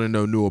be building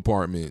no new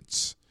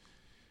apartments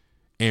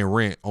and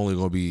rent only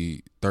gonna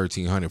be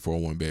 $1,300 for a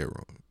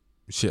 1-bedroom.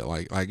 Shit,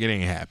 like it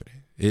ain't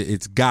happening.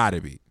 It's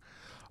gotta be.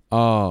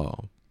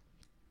 So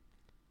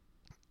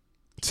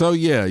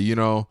yeah,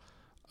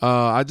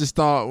 I just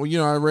thought,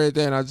 I read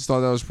that and I just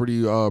thought that was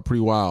pretty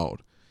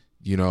wild,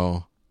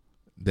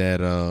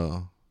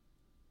 that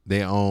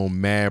they own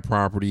mad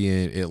property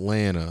in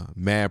Atlanta,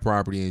 mad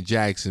property in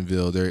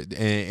Jacksonville. They're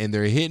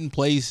hitting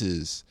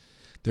places.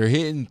 They're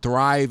hitting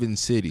thriving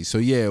cities. So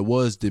yeah, it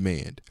was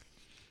demand.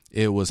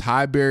 It was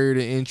high barrier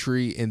to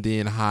entry and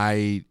then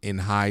high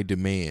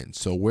demand.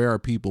 So where are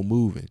people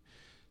moving?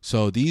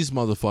 So these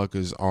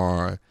motherfuckers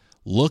are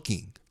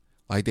looking,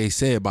 like they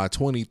said, by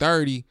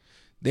 2030.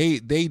 They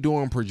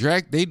doing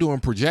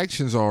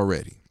projections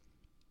already.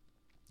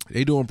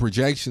 They doing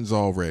projections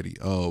already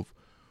of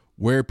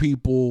where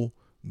people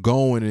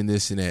going and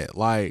this and that.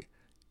 Like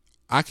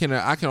I can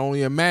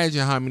only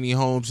imagine how many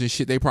homes and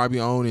shit they probably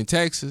own in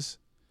Texas.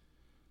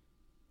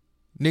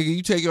 Nigga,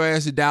 you take your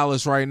ass to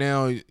Dallas right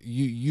now,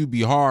 you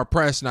be hard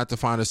pressed not to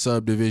find a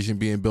subdivision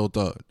being built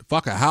up.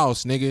 Fuck a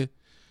house, nigga.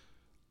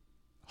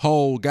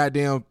 Whole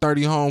goddamn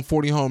 30 home,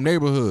 40 home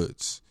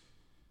neighborhoods.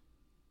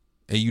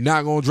 And you're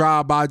not going to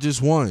drive by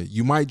just one.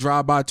 You might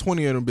drive by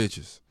 20 of them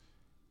bitches.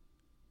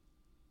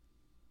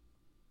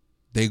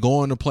 They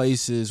going to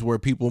places where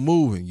people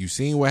moving. You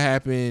seen what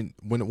happened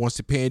once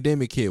the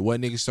pandemic hit. What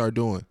niggas start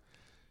doing?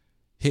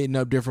 Hitting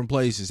up different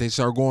places. They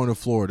start going to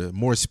Florida.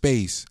 More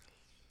space.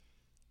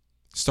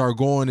 Start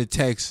going to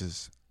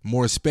Texas.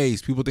 More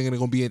space. People thinking they're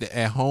going to be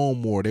at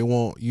home more. They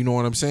won't, you know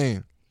what I'm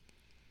saying?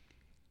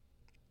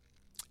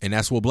 And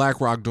that's what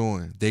BlackRock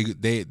doing.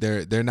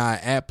 They're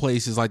not at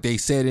places like they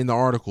said in the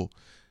article.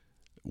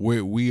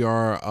 It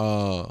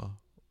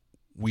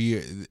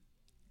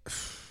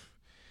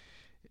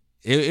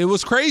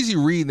was crazy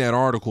reading that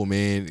article,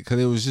 man, because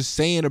it was just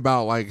saying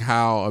about like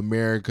how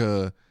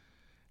America,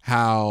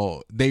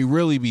 how they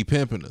really be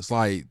pimping us.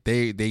 Like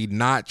they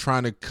not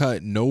trying to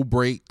cut no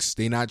breaks.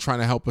 They not trying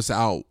to help us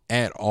out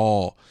at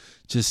all.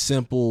 Just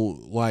simple,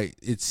 like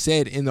it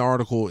said in the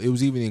article, it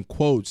was even in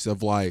quotes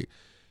of like,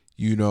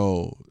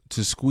 to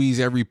squeeze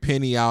every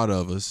penny out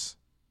of us,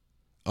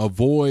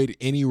 avoid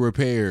any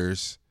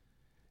repairs,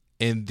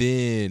 and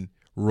then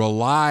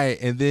rely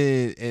on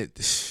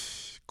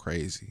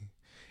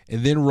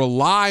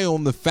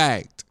the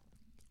fact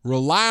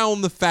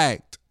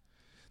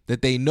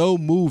that they know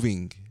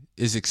moving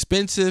is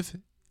expensive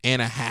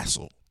and a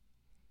hassle.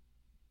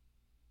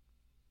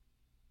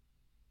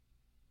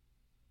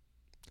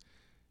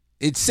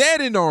 It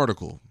said in the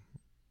article,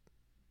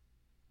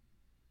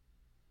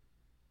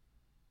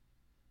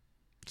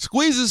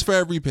 squeezes for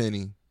every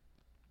penny,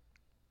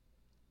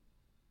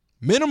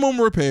 minimum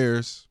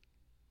repairs,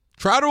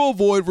 try to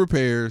avoid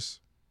repairs.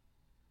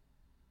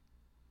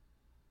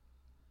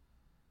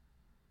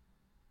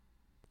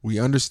 We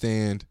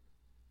understand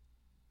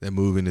that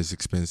moving is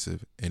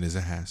expensive and is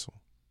a hassle.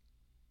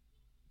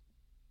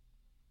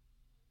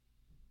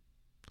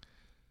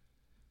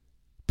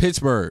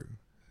 Pittsburgh,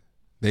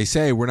 they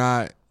say we're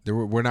not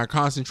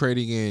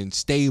concentrating in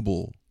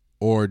stable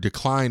or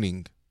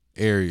declining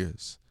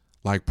areas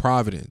like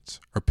Providence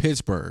or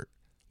Pittsburgh.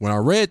 When I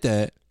read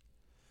that,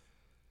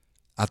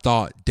 I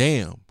thought,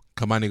 damn,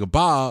 cause my nigga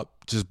Bob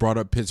just brought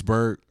up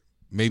Pittsburgh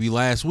maybe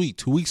last week,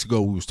 2 weeks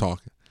ago we was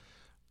talking.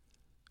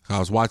 I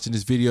was watching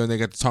this video and they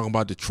got to talking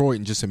about Detroit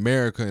and just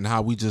America and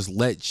how we just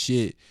let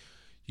shit,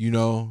 you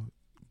know,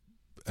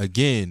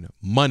 again,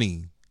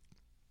 money.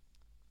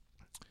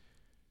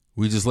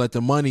 We just let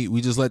the money.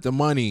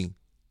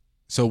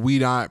 So we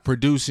not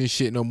producing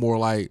shit no more.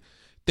 Like,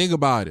 think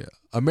about it.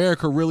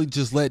 America really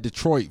just let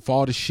Detroit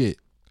fall to shit.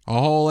 A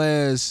whole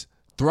ass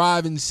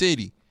thriving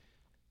city.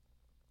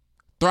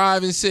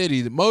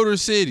 The Motor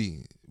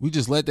City. We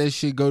just let that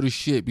shit go to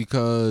shit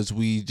because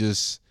we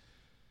just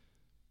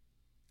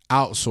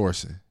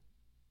outsourcing.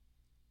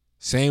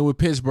 Same with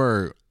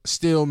Pittsburgh.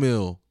 Steel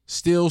mill.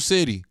 Steel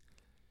city.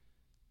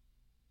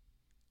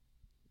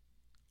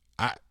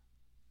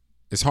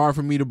 It's hard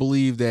for me to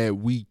believe that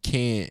we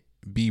can't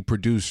be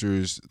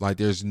producers. Like,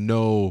 there's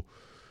no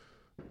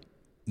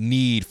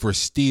need for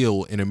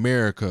steel in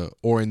America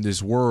or in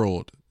this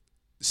world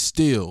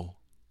still.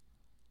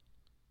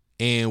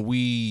 And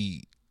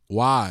why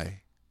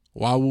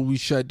would we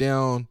shut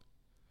down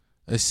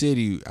a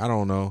city? I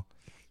don't know,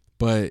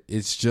 but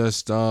it's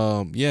just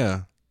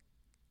it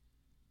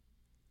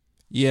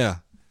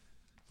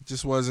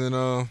just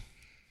wasn't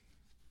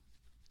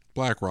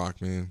BlackRock,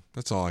 man.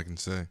 That's all I can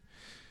say.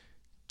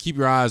 Keep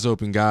your eyes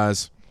open,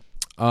 guys.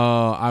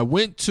 I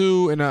went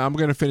to, and I'm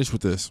gonna finish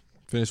with this.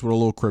 Finish with a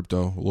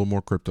little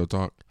more crypto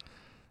talk.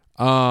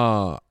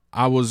 I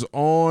was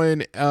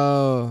on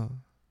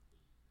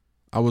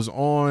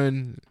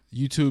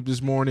YouTube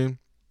this morning.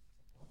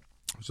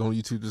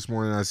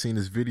 I seen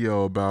this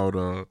video about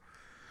a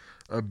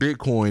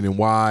Bitcoin and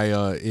why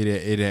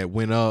it had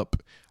went up.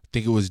 I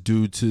think it was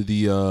due to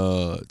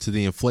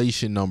the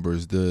inflation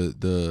numbers,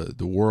 the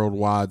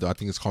worldwide. I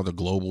think it's called the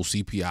global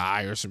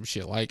CPI or some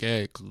shit like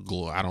that.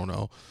 I don't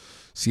know,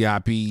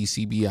 CIP,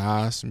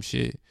 CBI, some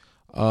shit.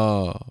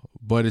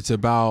 But it's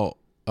about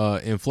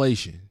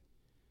inflation.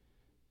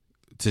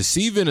 To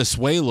see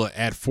Venezuela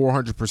at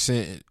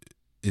 400%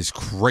 is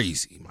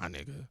crazy, my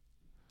nigga.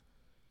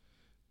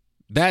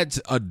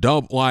 That's a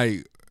double.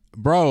 Like,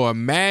 bro,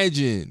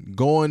 imagine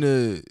going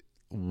to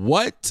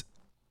what?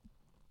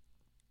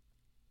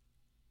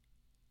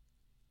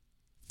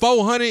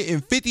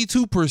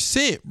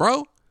 452%,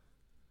 bro.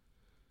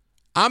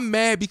 I'm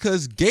mad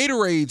because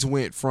Gatorades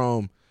went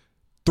from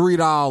 $3,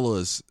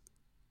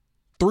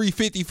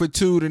 $3.50 for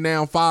 2 to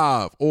now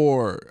 $5,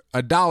 or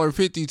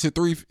 $1.50 to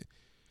 $3.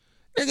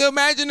 Nigga,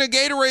 imagine a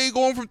Gatorade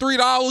going from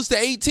 $3 to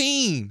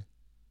 $18.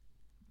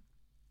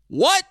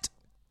 What?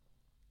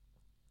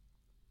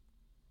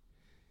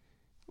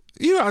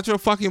 You out your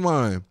fucking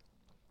mind.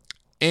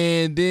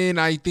 And then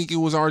I think it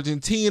was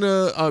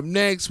Argentina up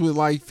next with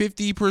like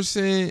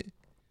 50%.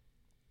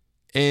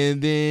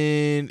 And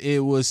then it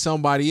was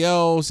somebody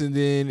else. And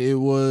then it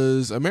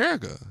was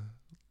America.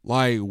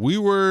 Like, we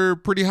were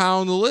pretty high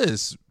on the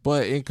list.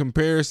 But in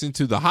comparison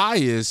to the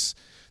highest,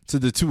 to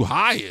the two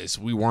highest,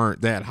 we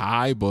weren't that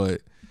high.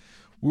 But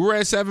we were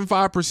at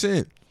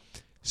 75%.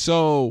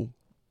 So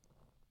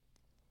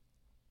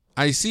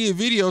I see a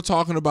video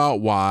talking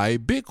about why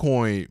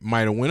Bitcoin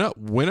might have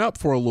went up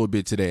for a little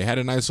bit today. Had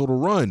a nice little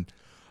run.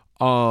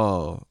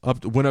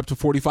 Went up to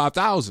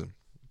 45,000.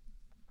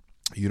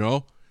 You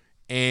know?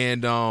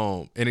 And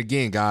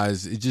again,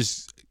 guys, it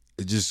just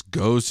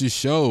goes to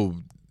show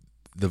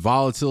the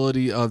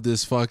volatility of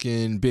this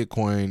fucking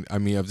Bitcoin,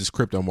 of this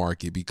crypto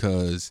market,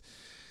 because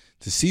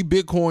to see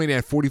Bitcoin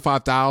at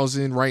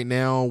 45,000 right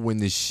now when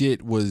the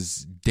shit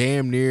was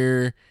damn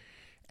near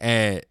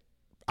at,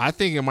 I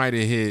think it might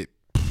have hit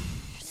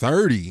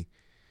 30.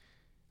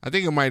 I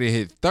think it might have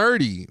hit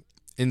 30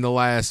 in the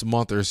last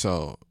month or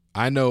so.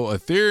 I know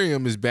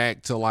Ethereum is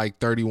back to like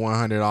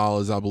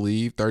 $3,100, I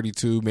believe,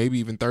 32, maybe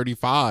even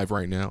 35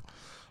 right now.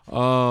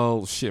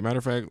 Oh shit! Matter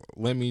of fact,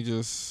 let me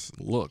just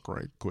look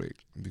right quick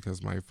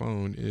because my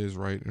phone is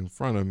right in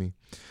front of me.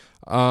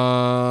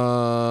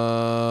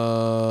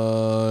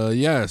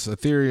 Yes,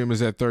 Ethereum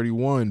is at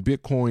 31.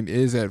 Bitcoin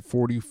is at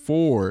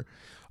 44.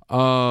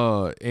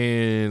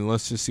 And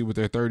let's just see what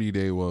their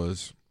 30-day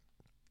was.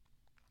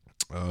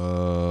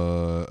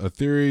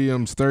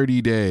 Ethereum's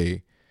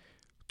 30-day,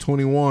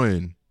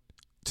 21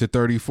 to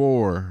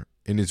 34,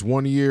 and its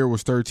 1 year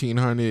was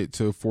 1,300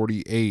 to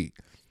 48.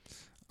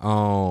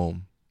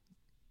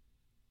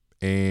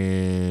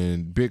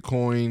 And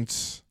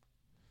Bitcoin's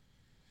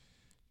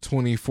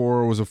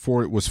 24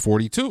 was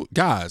 42.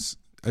 Guys,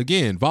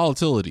 again,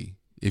 volatility.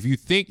 If you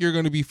think you're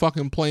going to be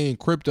fucking playing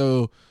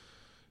crypto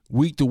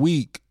week to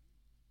week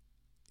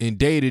and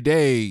day to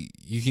day,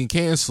 you can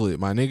cancel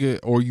it, my nigga.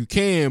 Or you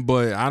can,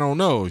 but I don't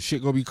know.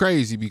 Shit gonna be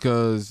crazy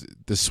because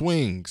the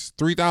swings,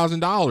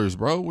 $3,000,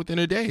 bro, within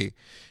a day.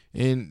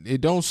 And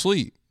it don't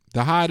sleep.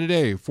 The high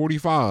today,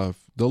 45.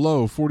 The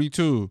low,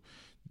 42.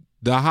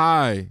 The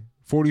high,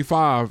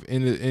 45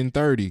 in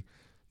 30.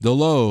 The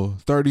low,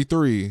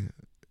 33.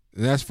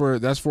 That's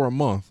for a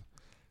month.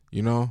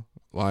 You know?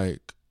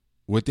 Like,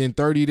 within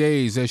 30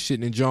 days, that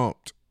shit done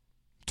jumped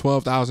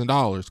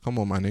 $12,000. Come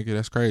on, my nigga.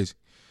 That's crazy.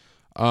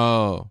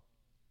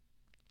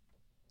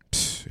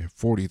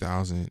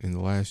 40,000 in the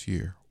last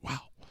year.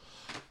 Wow.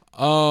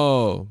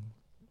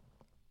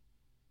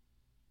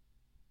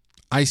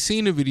 I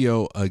seen a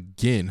video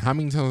again. How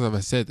many times have I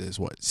said this?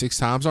 What, 6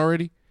 times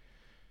already?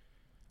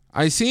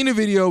 I seen a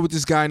video with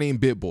this guy named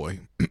BitBoy,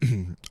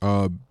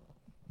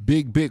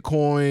 big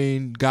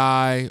Bitcoin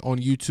guy on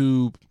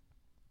YouTube.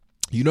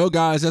 You know,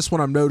 guys, that's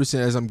what I'm noticing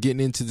as I'm getting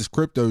into this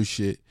crypto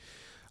shit.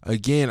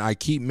 Again, I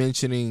keep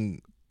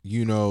mentioning,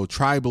 you know,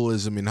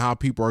 tribalism and how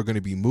people are going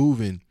to be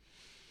moving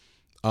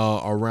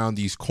around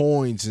these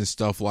coins and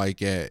stuff like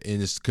that.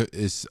 And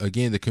it's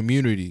again, the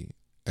community,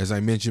 as I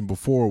mentioned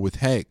before, with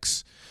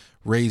Hex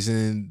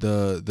raising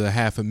the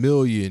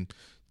 $500,000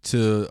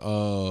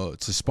 to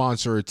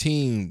sponsor a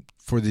team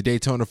for the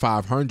Daytona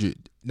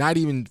 500. Not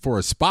even for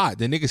a spot.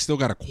 The nigga still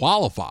got to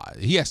qualify.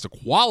 He has to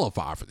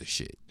qualify for the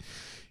shit.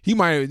 Them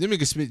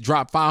niggas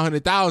drop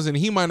 500,000.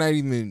 He might not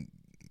even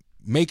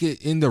make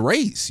it in the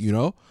race, you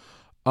know?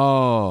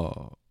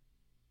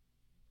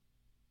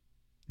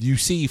 You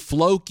see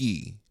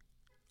Floki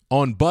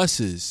on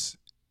buses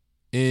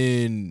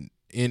in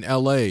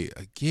LA.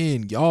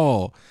 Again,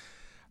 y'all,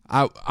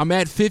 I'm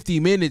at 50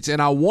 minutes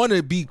and I want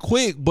to be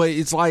quick, but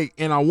it's like,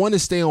 and I want to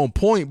stay on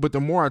point, but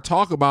the more I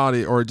talk about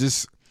it, or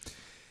just,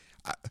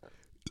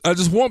 I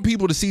just want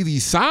people to see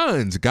these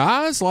signs,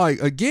 guys.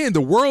 Like, again,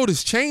 the world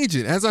is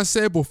changing. As I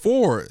said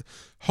before,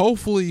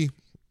 hopefully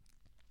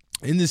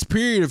in this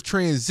period of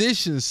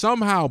transition,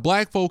 somehow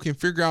black folk can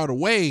figure out a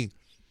way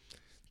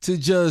to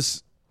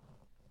just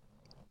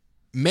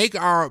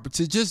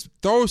to just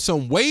throw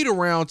some weight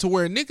around to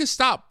where niggas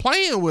stop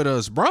playing with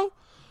us, bro.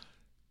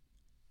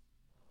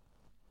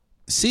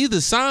 See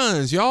the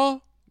signs,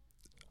 y'all.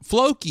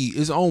 Floki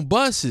is on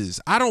buses.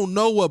 I don't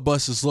know what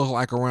buses look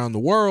like around the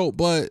world,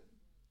 but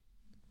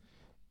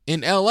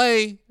in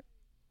LA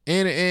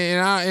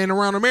and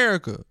around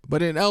America,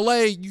 but in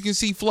LA, you can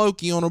see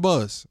Floki on a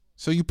bus.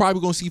 So you're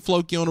probably going to see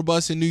Floki on a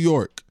bus in New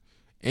York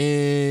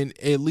and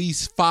at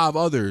least 5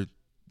 other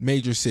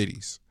major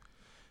cities.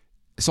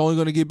 It's only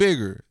going to get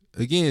bigger.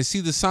 Again, see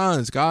the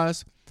signs,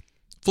 guys.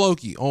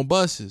 Floki on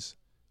buses.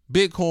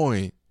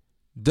 Bitcoin.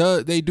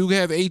 They do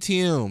have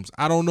ATMs.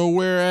 I don't know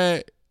where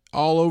at,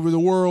 all over the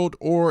world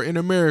or in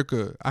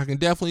America. I can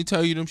definitely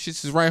tell you them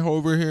shits is right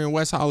over here in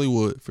West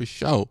Hollywood for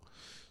sure.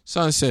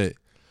 Sunset.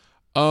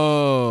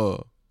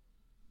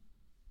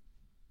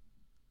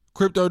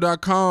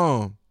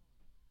 Crypto.com.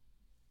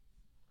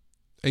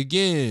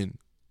 Again,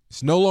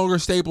 it's no longer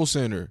Staples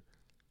Center.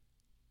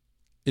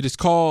 It is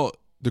called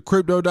the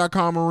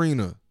Crypto.com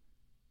Arena.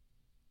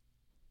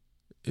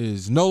 It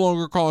is no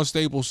longer called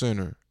Staples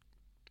Center.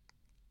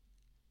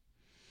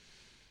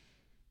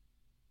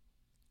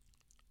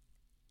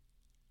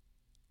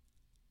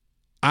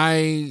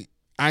 I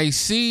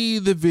see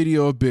the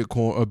video of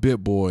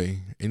BitBoy,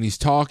 and he's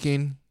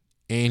talking,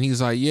 and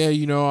he's like, yeah,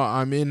 you know,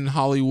 I'm in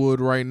Hollywood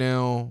right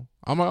now.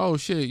 I'm like, oh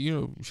shit, you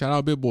know, shout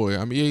out BitBoy.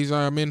 I mean, yeah, he's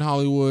like, I'm in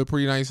Hollywood,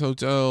 pretty nice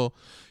hotel,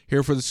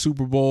 here for the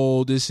Super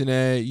Bowl, this and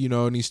that, you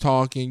know, and he's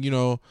talking, you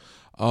know,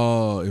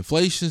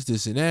 inflation's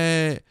this and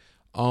that.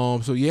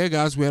 So yeah,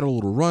 guys, we had a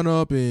little run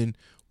up and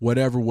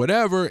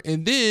whatever,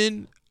 and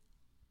then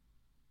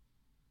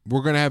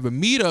we're gonna have a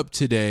meetup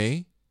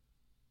today.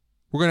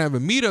 We're gonna have a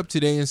meetup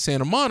today in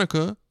Santa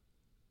Monica.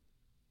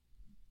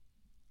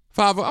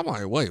 I'm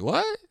like, wait,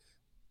 what?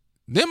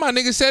 Then my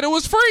nigga said it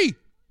was free.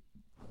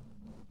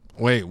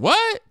 Wait,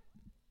 what?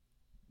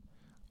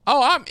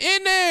 Oh, I'm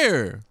in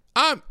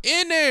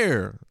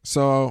there.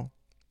 So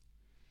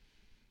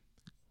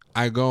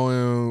I go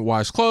and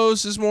wash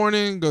clothes this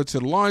morning, go to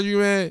the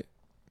laundromat,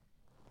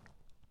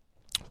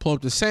 pull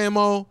up the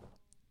Samo,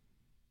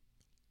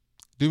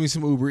 do me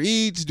some Uber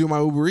Eats, do my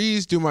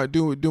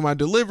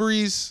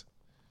deliveries,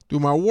 do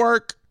my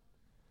work.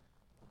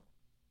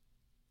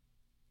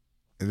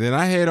 And then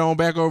I head on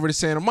back over to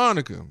Santa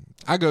Monica.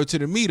 I go to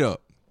the meetup.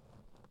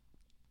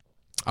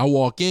 I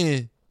walk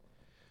in.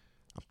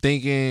 I'm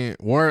thinking,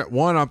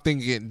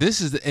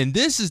 this is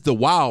the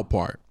wild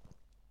part.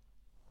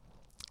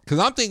 Because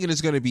I'm thinking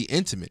it's going to be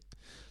intimate.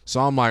 So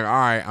I'm like, all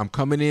right, I'm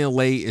coming in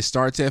late. It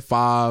starts at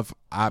 5.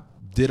 I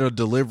did a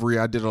delivery.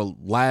 I did a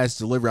last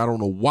delivery. I don't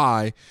know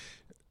why.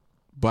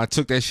 But I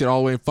took that shit all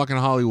the way in fucking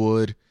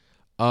Hollywood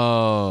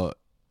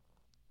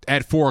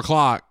at 4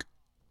 o'clock.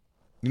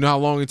 You know how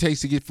long it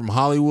takes to get from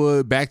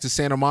Hollywood back to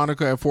Santa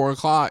Monica at 4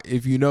 o'clock?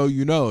 If you know,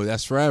 you know.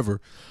 That's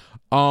forever.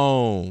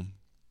 So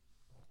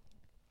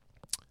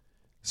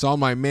I'm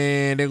like,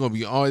 man, they're going to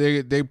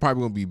be, they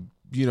probably going to be,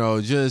 you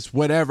know, just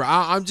whatever.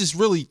 I'm just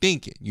really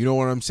thinking. You know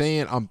what I'm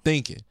saying? I'm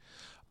thinking.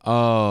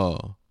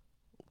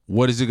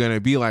 What is it going to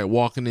be like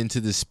walking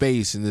into the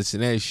space and this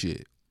and that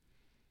shit?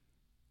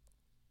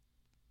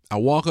 I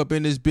walk up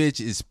in this bitch,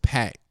 it's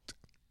packed.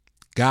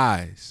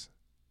 Guys,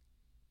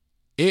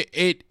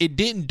 it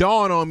didn't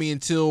dawn on me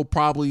until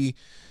probably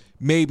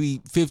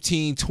maybe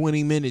 15,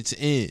 20 minutes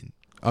in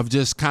of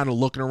just kind of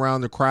looking around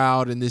the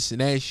crowd and this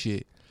and that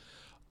shit.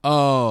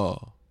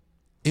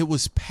 It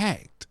was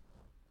packed.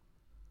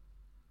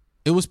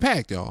 It was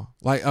packed, y'all.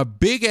 Like a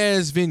big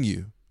ass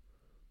venue.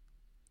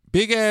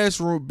 Big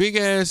ass room, big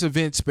ass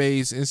event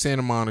space in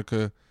Santa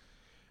Monica.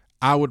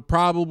 I would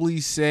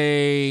probably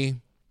say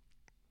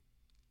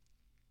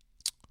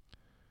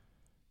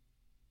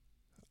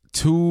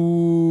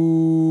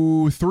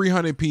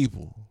 300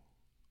 people,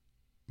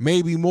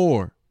 maybe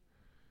more.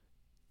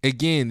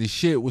 Again, the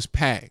shit was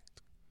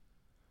packed.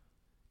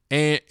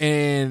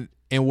 And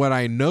what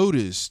I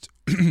noticed,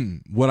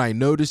 what I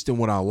noticed and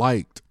what I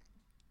liked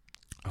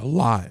a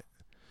lot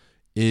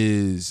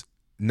is,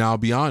 now I'll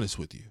be honest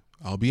with you.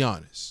 I'll be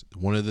honest.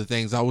 One of the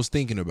things I was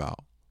thinking about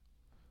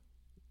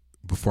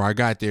before I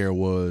got there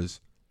was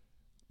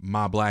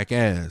my black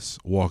ass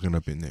walking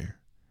up in there.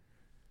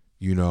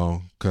 You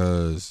know,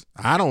 because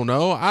I don't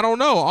know.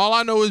 All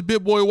I know is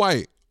Big Boy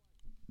white.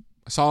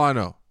 That's all I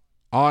know.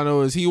 All I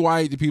know is he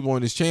white, the people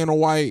on his channel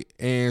white,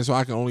 and so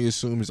I can only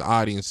assume his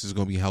audience is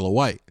going to be hella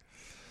white.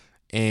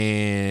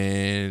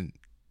 And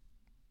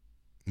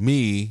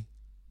me,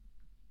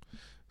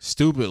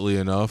 stupidly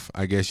enough,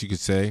 I guess you could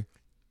say,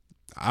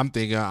 I'm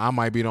thinking I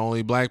might be the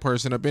only black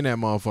person up in that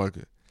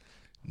motherfucker.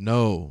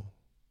 No.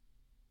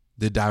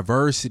 The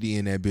diversity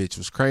in that bitch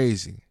was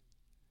crazy.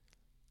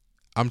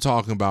 I'm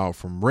talking about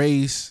from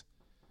race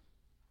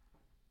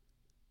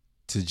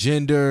to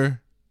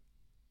gender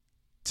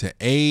to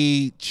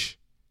age.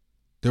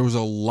 There was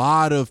a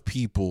lot of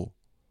people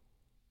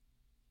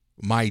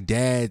my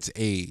dad's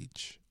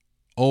age,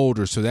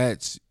 older. So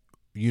that's,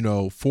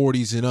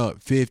 40s and up,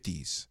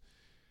 50s.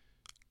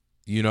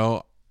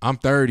 I'm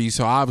 30,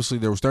 so obviously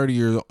there was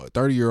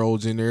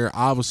 30-year-olds in there.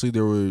 Obviously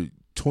there were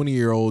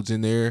 20-year-olds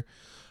in there.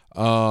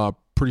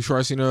 Pretty sure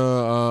I seen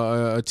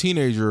a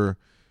teenager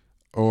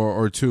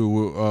or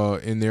two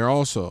in there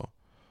also.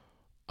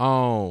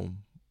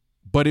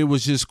 But it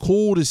was just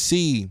cool to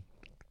see.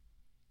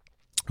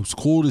 It was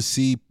cool to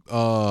see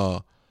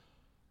all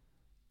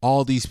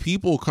these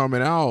people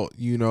coming out,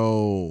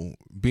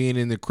 being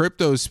in the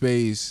crypto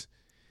space.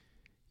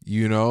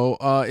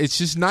 It's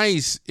just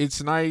nice.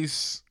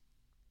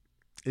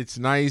 It's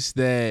nice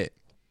that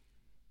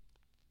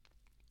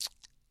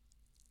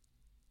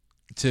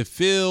to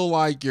feel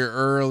like you're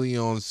early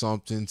on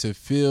something, to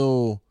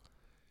feel,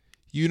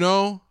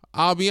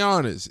 I'll be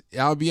honest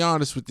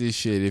with this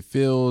shit. It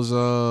feels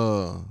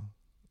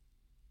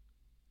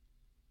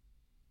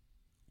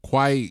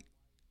quite,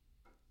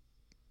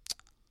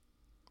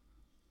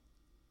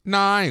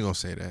 nah, I ain't gonna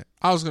say that.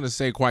 I was gonna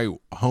say quite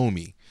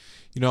homey.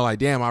 Like,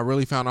 damn, I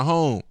really found a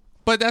home.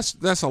 But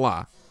that's a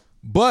lie.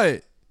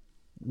 But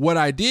what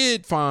I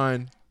did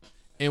find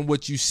and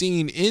what you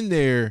seen in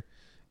there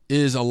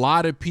is a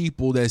lot of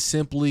people that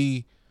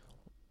simply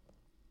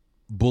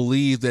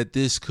believe that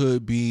this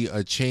could be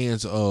a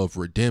chance of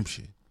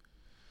redemption,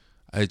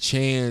 a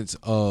chance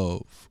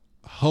of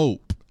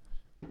hope.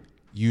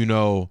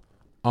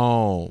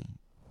 I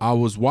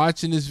was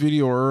watching this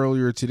video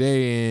earlier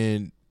today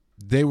and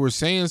they were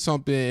saying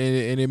something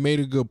and it made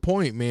a good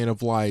point, man,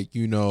 of like,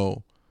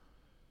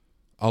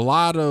 a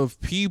lot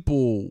of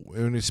people,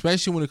 and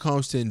especially when it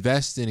comes to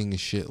investing and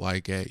shit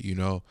like that,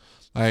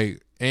 like,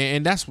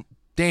 and that's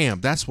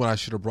what I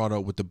should have brought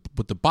up with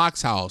the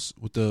box house,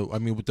 with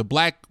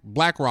the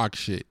BlackRock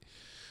shit,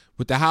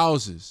 with the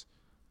houses.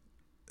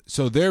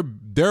 So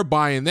they're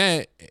buying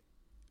that,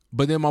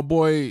 but then my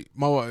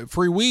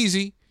Free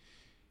Weezy,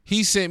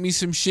 he sent me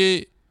some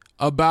shit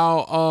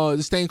about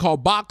this thing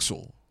called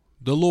Boxel,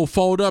 the little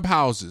fold up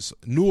houses,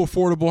 new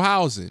affordable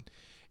housing.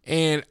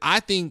 And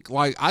I think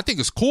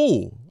it's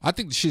cool. I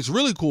think the shit's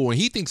really cool, and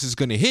he thinks it's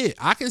gonna hit.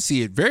 I can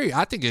see it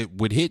I think it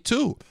would hit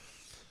too.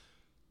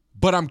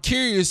 But I'm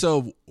curious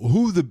of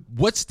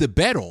what's the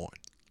bet on?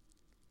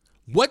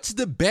 What's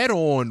the bet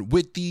on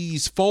with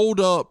these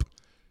fold up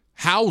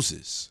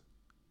houses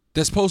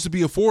that's supposed to be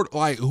affordable?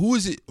 Like, who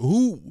is it?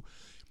 Who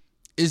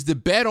is the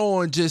bet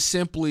on? Just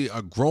simply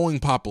a growing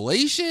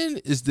population?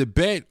 Is the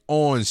bet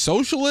on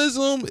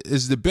socialism?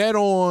 Is the bet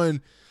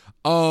on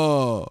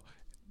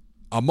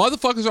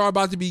motherfuckers are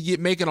about to be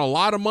making a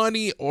lot of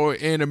money,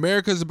 and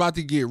America's about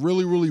to get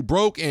really, really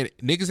broke, and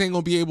niggas ain't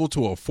gonna be able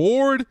to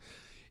afford?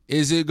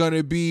 Is it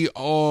gonna be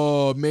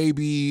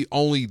maybe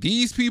only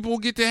these people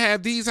get to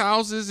have these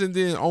houses, and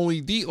then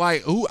only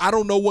who? I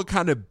don't know what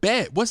kind of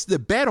bet. What's the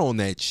bet on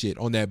that shit,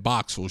 on that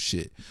Boxel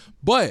shit?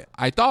 But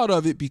I thought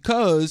of it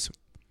because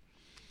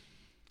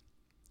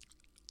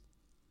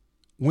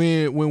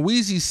when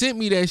Weezy sent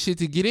me that shit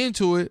to get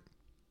into it,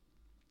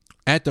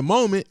 at the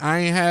moment I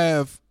ain't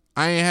have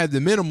the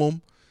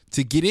minimum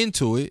to get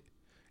into it.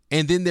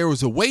 And then there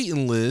was a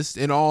waiting list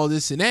and all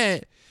this and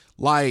that.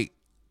 Like,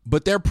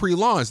 but they're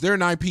pre-launch. They're an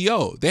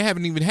IPO. They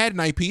haven't even had an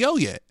IPO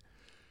yet.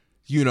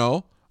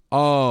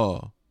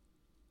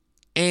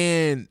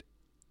 And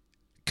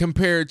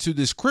compared to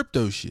this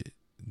crypto shit,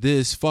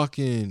 this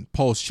fucking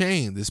Pulse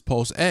Chain, this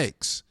Pulse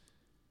X,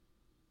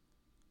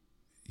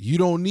 you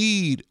don't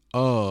need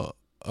a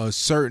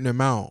certain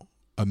amount,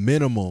 a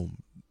minimum.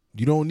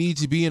 You don't need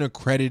to be an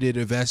accredited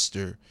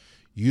investor.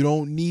 You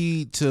don't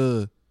need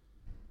to.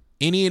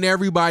 Any and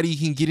everybody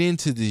can get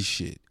into this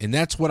shit. And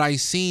that's what I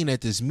seen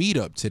at this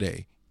meetup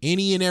today.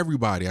 Any and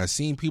everybody. I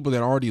seen people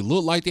that already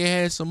looked like they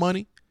had some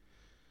money.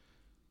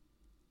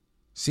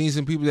 Seen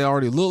some people that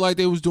already looked like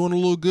they was doing a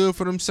little good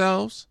for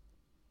themselves.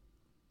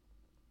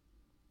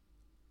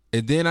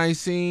 And then I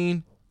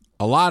seen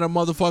A lot of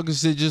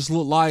motherfuckers that just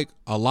look like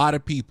a lot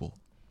of people.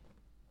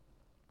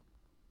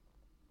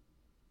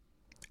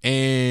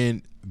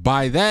 And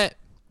by that,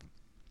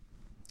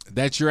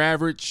 that's your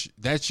average,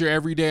 that's your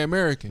everyday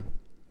American.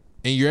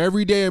 And your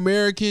everyday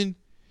American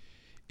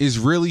is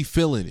really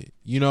feeling it,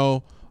 you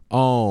know?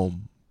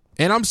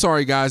 And I'm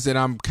sorry, guys, that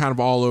I'm kind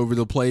of all over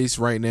the place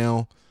right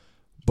now,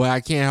 but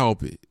I can't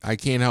help it. I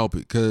can't help it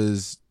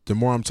because the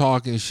more I'm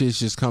talking, shit's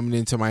just coming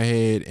into my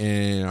head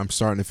and I'm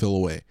starting to feel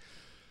away.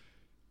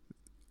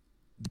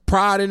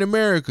 Pride in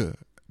America.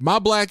 My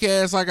black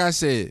ass, like I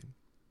said,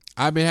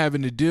 I've been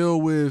having to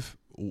deal with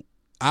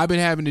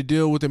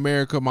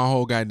America my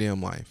whole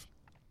goddamn life.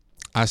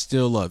 I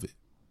still love it.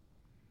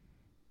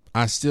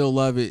 I still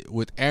love it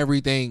with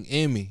everything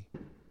in me.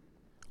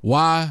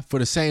 Why? For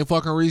the same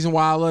fucking reason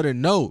why I love the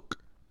Noke.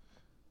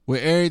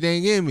 With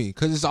everything in me.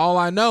 Because it's all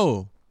I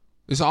know.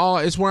 It's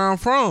where I'm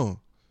from.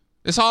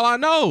 It's all I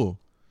know.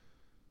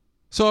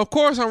 So of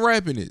course I'm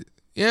rapping it.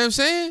 You know what I'm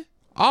saying?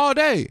 All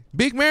day.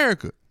 Big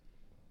America.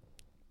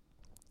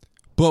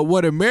 But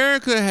what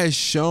America has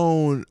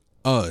shown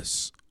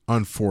us,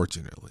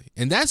 unfortunately,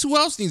 and that's who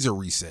else needs a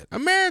reset.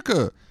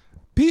 America.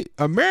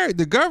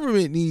 The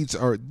government needs,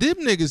 or them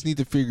niggas need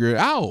to figure it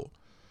out.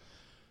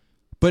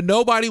 But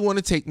nobody want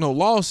to take no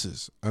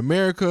losses.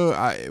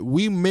 America,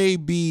 we may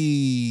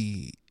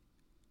be,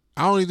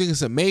 I don't even think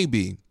it's a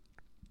maybe.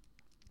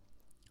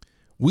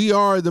 We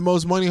are the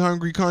most money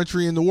hungry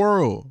country in the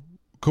world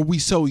because we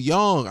so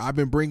young. I've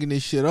been bringing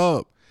this shit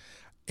up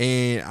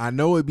and I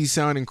know it be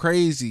sounding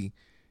crazy,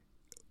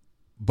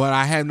 but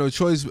I have no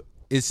choice.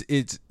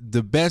 It's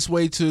the best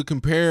way to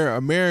compare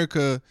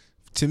America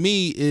to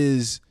me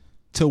is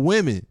to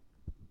women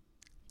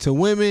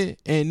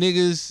and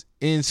niggas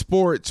in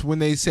sports when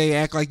they say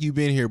act like you've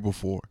been here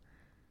before.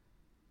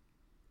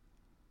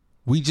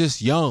 We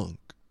just young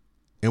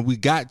and we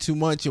got too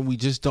much and we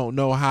just don't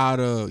know how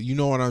to, you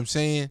know what I'm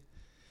saying?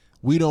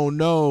 We don't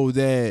know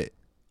that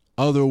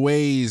other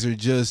ways are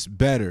just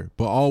better,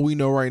 but all we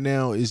know right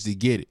now is to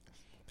get it.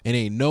 And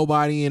ain't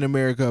nobody in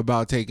America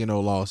about taking no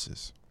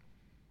losses.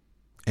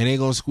 And they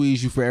gonna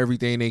squeeze you for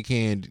everything they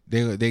can.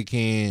 They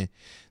can,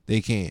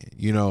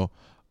 you know.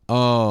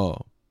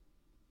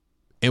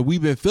 And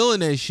we've been feeling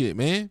that shit,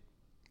 man.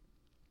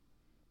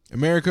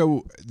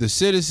 America, the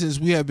citizens,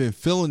 we have been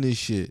feeling this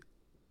shit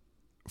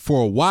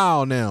for a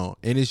while now.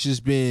 And it's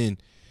just been,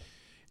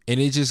 and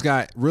it just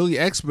got really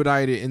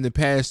expedited in the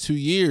past 2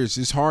 years.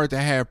 It's hard to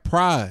have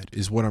pride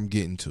is what I'm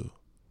getting to.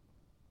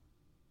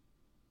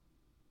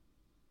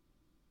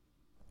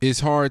 It's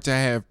hard to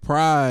have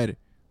pride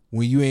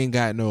when you ain't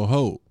got no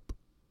hope.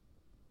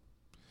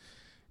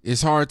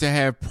 It's hard to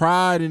have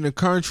pride in the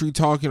country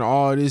talking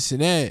all this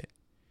and that.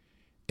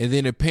 And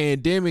then a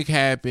pandemic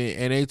happened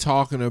and they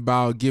talking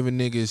about giving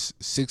niggas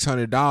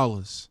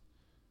 $600.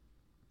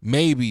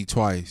 Maybe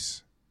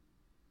twice.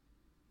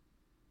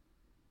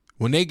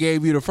 When they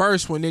gave you the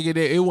first one, nigga,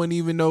 it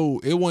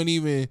wasn't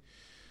even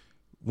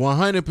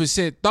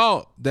 100%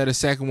 thought that a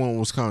second one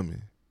was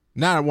coming.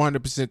 Not a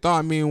 100% thought.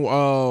 I mean,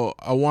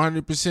 a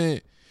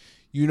 100%,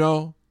 you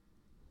know,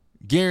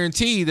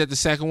 guaranteed that the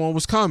second one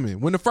was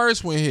coming when the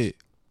first one hit.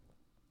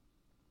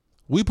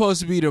 We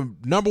supposed to be the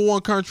number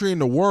one country in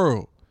the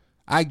world.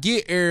 I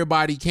get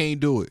everybody can't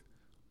do it.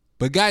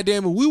 But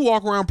goddamn it, we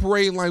walk around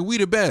parading like we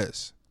the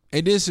best.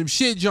 And then some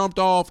shit jumped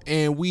off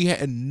and we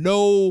had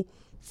no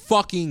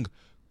fucking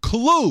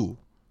clue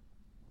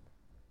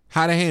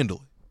how to handle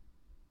it.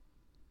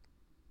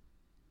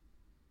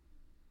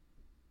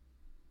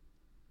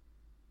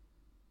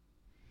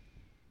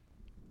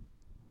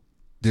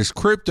 This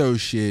crypto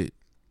shit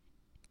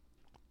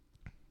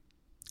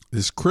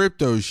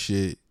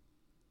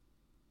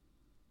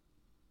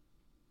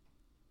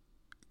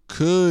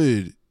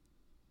could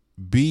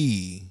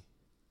be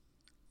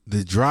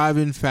the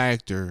driving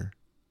factor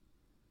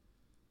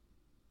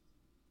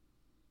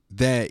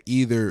that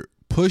either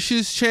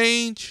pushes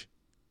change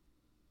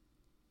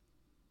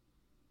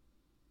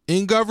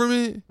in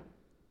government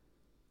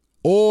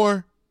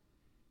or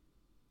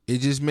it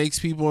just makes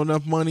people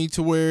enough money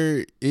to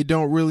where it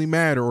don't really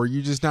matter or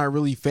you're just not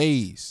really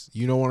phased.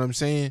 You know what I'm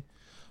saying?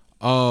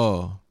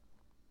 But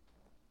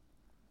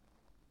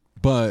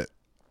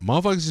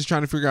motherfuckers is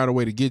trying to figure out a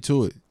way to get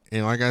to it.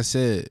 And like I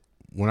said,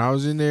 when I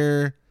was in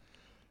there,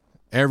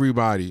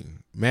 everybody,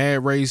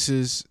 mad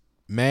racist,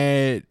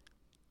 mad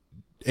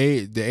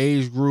the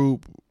age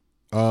group,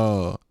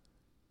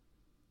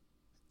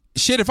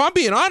 shit, if I'm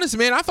being honest,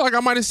 man, I feel like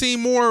I might have seen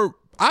more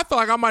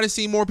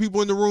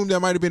people in the room that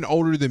might have been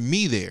older than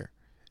me there.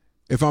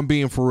 If I'm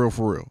being for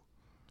real.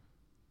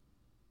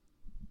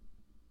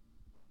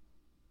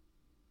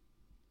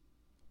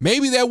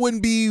 Maybe that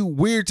wouldn't be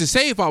weird to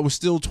say if I was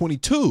still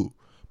 22.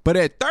 But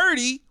at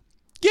 30,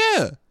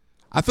 yeah.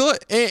 I feel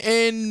it.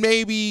 And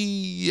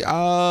maybe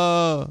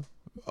a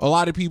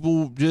lot of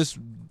people just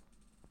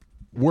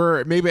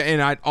were, maybe,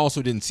 and I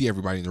also didn't see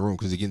everybody in the room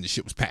because, again, the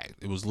shit was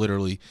packed. It was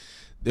literally,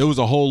 there was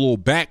a whole little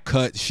back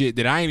cut shit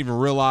that I didn't even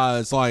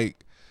realize,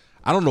 like,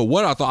 I don't know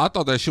what I thought. I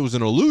thought that shit was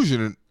an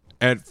illusion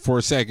for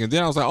a second.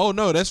 Then I was like, oh,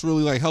 no, that's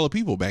really like hella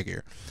people back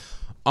here.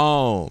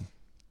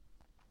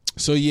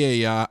 So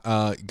yeah,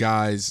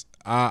 guys,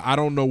 I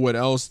don't know what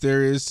else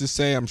there is to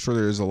say. I'm sure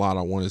there's a lot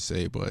I want to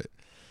say, but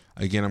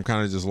again, I'm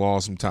kind of just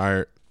lost. I'm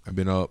tired. I've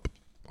been up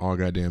all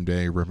goddamn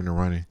day, ripping and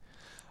running.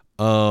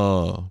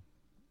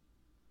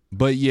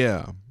 But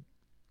yeah,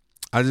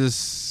 I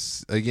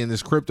just, again,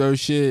 this crypto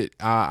shit,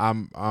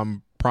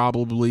 I'm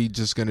probably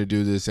just gonna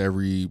do this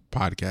every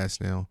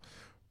podcast now.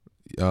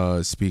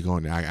 Speak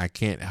on it. I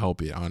can't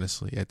help it,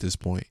 honestly, at this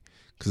point,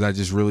 because I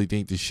just really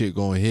think the shit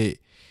gonna hit,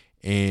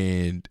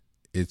 and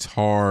it's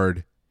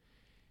hard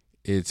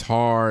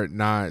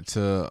not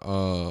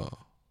to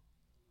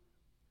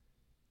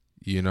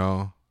you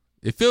know,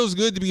 it feels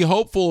good to be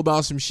hopeful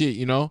about some shit,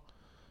 you know.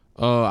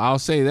 I'll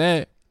say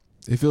that.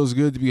 It feels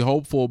good to be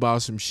hopeful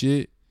about some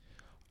shit.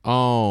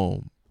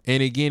 And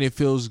again, it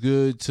feels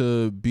good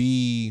to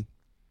be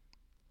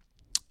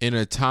in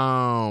a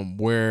time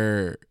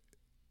where,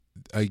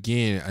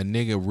 again, a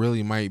nigga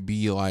really might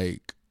be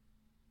like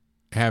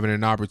having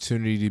an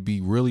opportunity to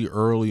be really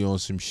early on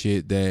some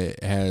shit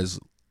that has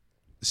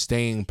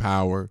staying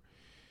power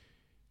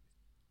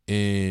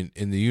in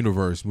the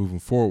universe moving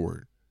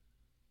forward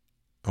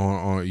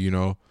on you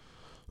know,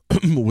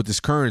 with this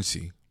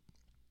currency.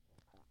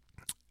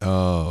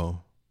 So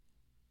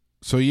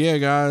yeah,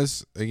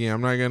 guys, again,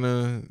 I'm not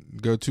gonna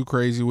go too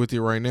crazy with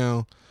it right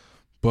now,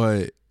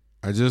 but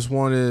I just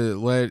wanted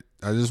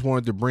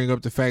to bring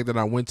up the fact that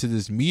I went to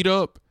this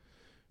meetup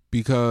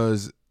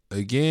because,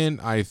 again,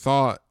 I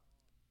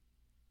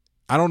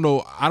don't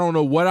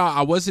know what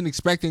I wasn't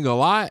expecting a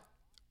lot.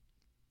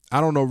 I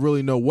don't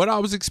really know what I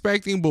was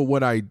expecting, but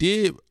what I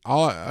did,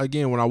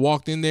 again, when I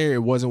walked in there,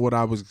 it wasn't what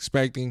I was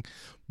expecting,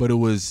 but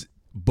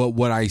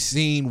what I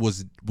seen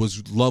was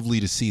lovely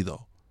to see,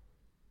 though.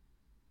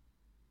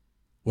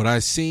 What I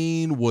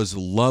seen was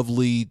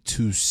lovely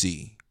to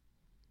see.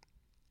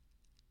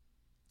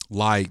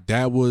 Like,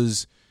 that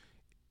was,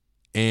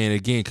 and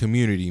again,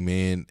 community,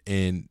 man.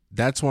 And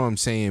that's what I'm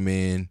saying,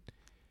 man.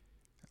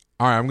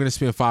 All right, I'm going to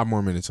spend 5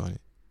 more minutes on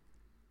it.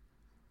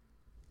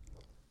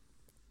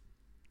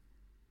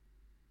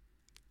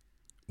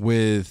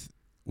 With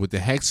the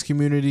Hex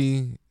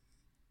community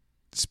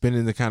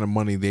spending the kind of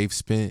money they've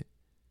spent,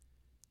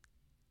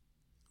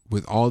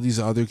 with all these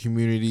other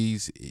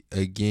communities,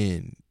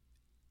 again,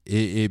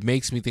 it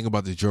makes me think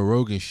about the Joe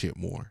Rogan shit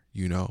more,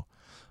 you know,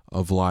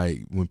 of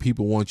like when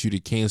people want you to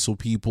cancel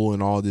people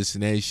and all this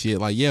and that shit.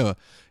 Like, yeah,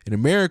 in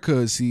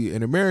America,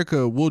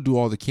 we'll do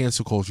all the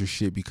cancel culture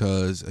shit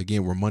because,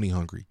 again, we're money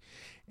hungry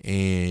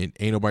and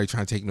ain't nobody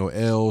trying to take no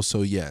L.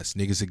 So yes,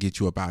 niggas will get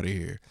you up out of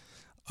here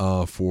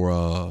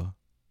for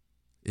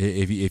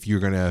if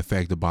you're gonna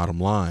affect the bottom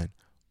line.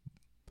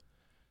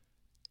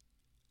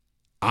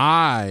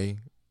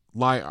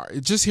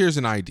 Just here's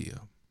an idea.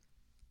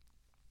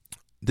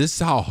 This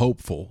is how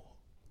hopeful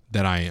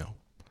that I am.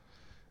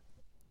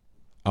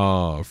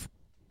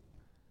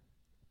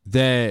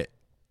 That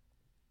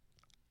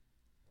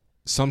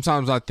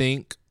sometimes I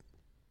think,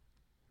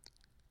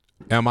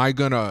 am I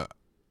gonna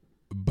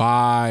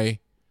buy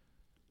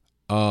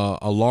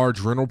a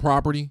large rental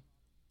property?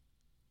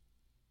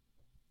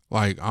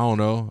 Like, I don't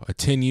know, a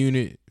 10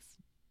 unit,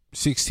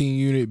 16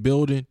 unit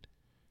building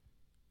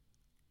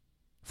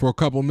for a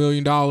couple $1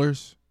 million?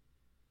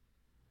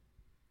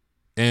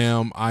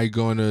 Am I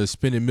going to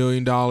spend $1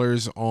 million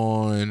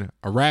on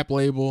a rap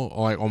label,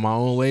 or like on my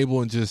own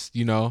label, and just,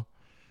 you know,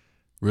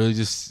 really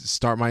just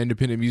start my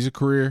independent music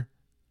career?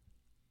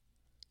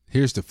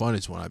 Here's the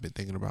funnest one I've been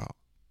thinking about.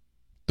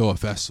 Throw a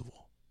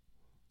festival.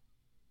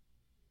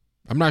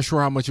 I'm not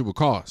sure how much it would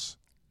cost,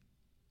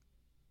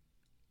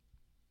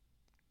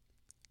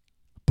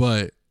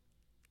 but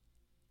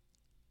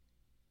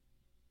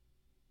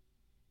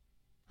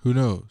who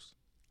knows?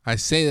 I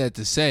say that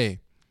to say,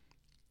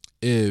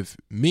 if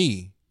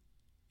me,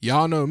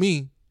 y'all know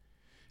me,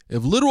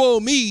 if little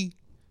old me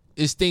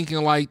is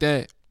thinking like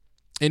that,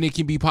 and it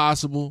can be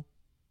possible,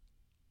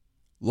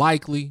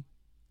 likely,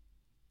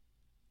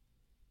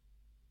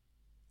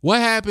 what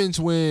happens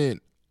when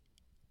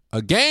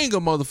a gang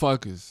of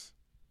motherfuckers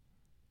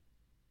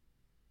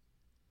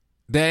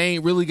that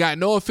ain't really got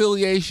no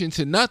affiliation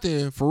to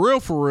nothing for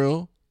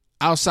real,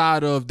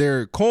 outside of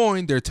their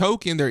coin, their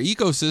token, their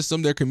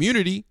ecosystem, their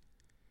community,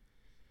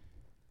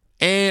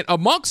 and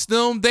amongst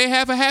them, they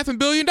have $500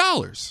 million.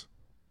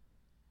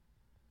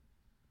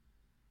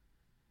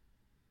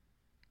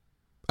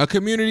 A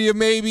community of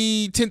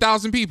maybe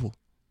 10,000 people.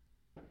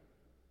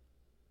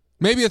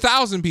 Maybe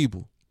 1,000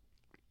 people.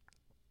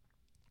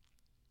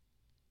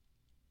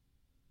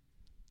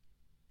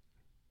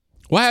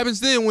 What happens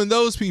then when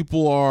those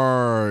people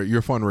are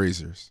your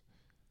fundraisers?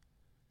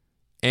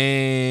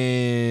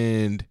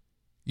 And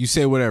you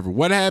say whatever.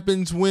 What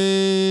happens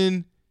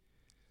when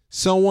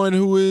someone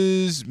who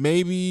is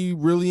maybe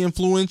really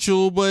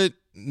influential but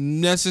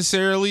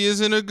necessarily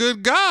isn't a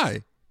good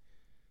guy?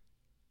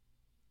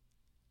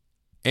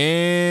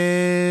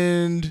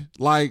 And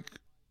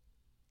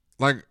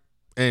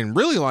and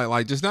really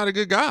like just not a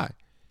good guy.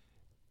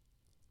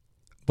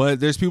 But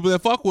there's people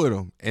that fuck with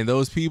them, and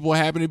those people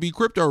happen to be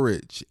crypto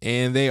rich,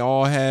 and they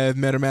all have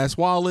MetaMask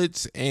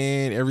wallets,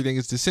 and everything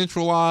is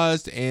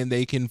decentralized, and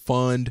they can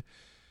fund.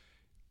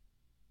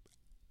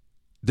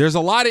 There's a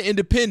lot of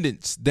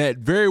independence that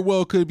very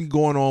well could be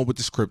going on with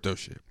this crypto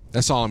shit.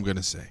 That's all I'm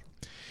gonna say.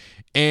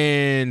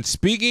 And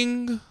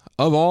speaking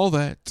of all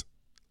that,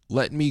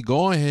 let me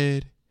go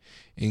ahead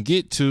and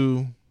get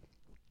to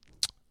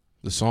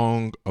the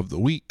song of the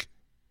week,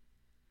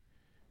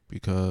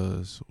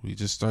 because we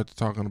just started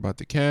talking about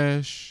the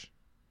cash.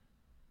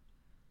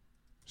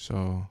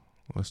 So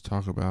let's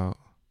talk about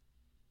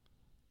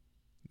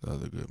the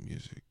other good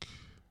music.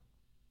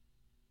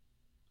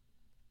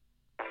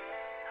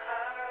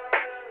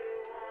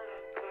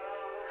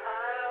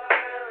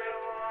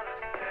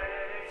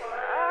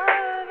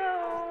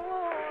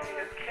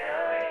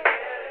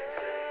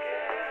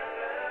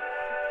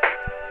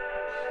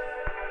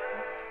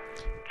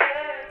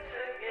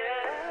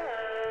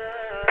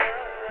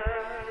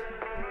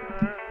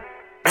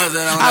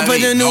 I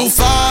put the new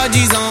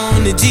 4Gs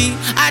on the G.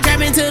 I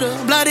trap into the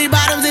bloody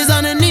bottoms is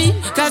underneath.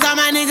 Cause all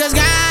my niggas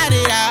got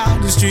it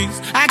out the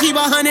streets. I keep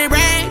 100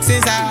 racks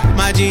inside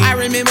my jeans. I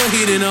remember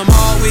hitting them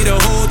all with the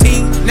whole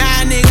team. Now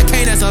a nigga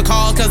can't answer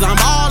calls cause I'm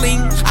balling.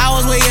 I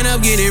was waking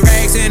up getting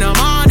racks in the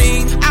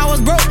morning. I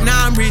was broke,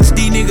 now I'm rich,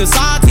 these niggas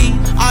salty.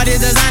 All this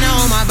designer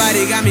on my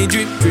body got me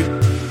drip, drip.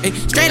 Hey,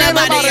 straight up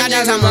body, I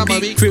just I'm a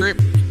big crip.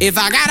 If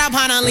I got up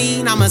on a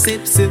lean, I'ma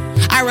sip, sip.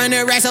 I run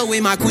the racks up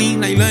with my queen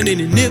like London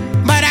and Nip.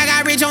 But I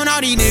got rich on all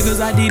these niggas,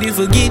 I didn't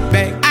forget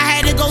back. I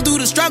had to go through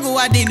the struggle,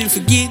 I didn't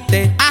forget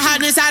that. I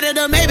hopped inside of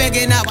the Maybach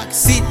and now I can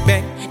sit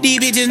back.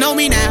 These bitches know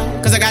me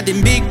now, cause I got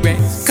them big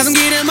racks. Cause I'm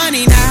getting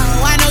money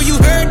now, I know you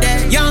heard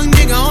that. Young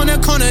nigga on the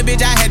corner,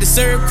 bitch, I had to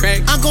serve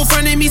crack. Uncle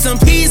fronted me some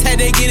peas, had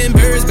to get them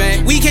birds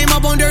back. We came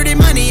up on dirty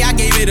money, I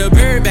gave it a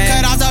bird back.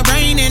 Cut off the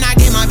brain and I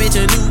gave my bitch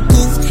a new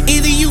goof.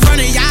 Either you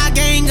running y'all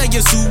gang or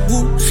you suit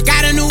woo.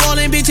 Got a New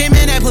Orleans bitch, and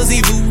man, that pussy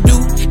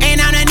voodoo.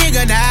 Ain't I'm that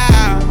nigga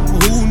now,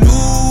 who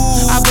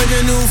knew? I put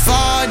the new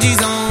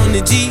 4Gs on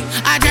the G.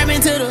 I trap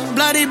into the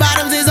bloody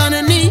bottoms is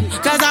underneath.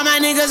 Cause all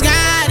my niggas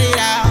got it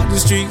out the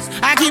streets.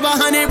 I keep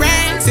 100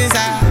 racks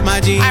inside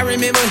my jeans. I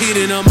remember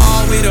hitting them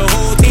all with the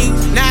whole team.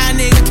 Now a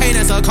nigga can't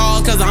answer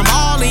calls cause I'm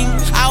balling.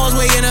 I was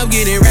waking up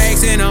getting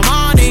racks in the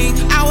morning.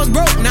 I was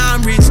broke, now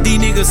I'm rich, these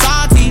niggas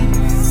salty.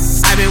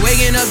 I been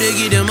waking up to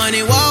get the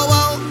money, whoa,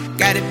 whoa.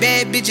 Got a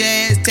bad bitch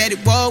ass tatted,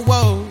 whoa,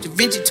 whoa. Da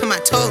Vinci to my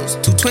toes,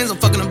 2 twins, I'm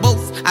fucking them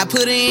both. I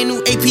put her in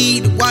new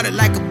AP, the water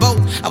like a boat.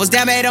 I was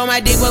down bad on my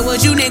dick, what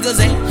was you niggas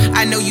ain't?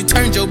 I know you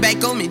turned your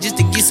back on me just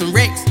to get some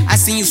wrecks. I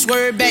seen you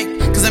swerve back,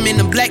 cause I'm in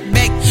the black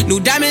back. New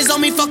diamonds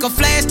on me, fuck a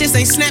flash, this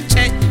ain't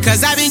Snapchat.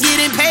 Cause I been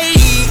getting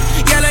paid.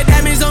 Yellow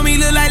diamonds on me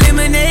look like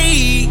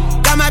lemonade.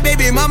 Got my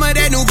baby mama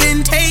that new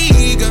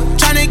Bentayga.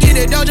 Tryna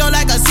get a dojo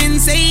like a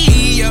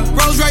sensei.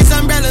 Rolls Royce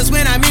umbrellas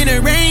when I'm in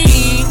the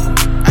rain.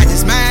 I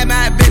just mind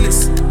my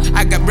business.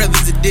 I got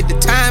brothers that did the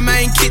time,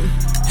 I ain't kidding.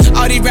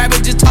 All these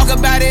rappers just talk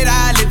about it,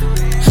 I live it.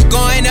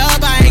 Going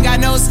up, I ain't got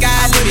no sky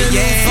limit.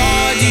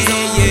 Yeah, 4Gs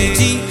on the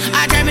G.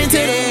 I trap into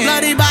the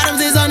bloody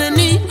bottoms is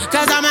underneath.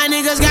 Cause all my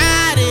niggas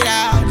got it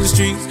out the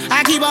streets.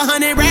 I keep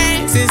 100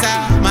 racks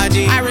inside my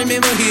jeans. I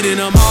remember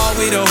hitting them all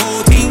with the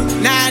whole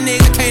team. Now a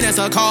nigga can't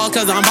answer calls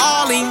cause I'm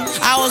balling.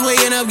 I was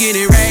waking up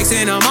getting racks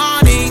in the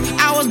morning.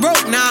 I was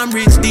broke, now I'm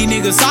rich, these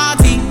niggas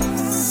salty.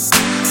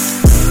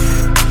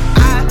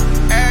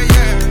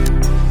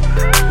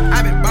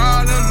 I been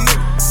ballin' on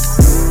niggas.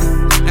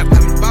 That's why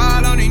we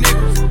ball on these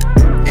niggas.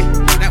 Hey,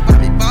 that's why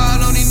we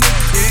ball on these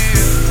niggas.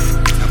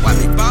 Yeah. That's why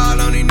we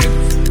ball on these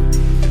niggas.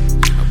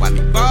 That's why we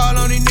ball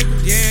on these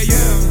niggas. Yeah,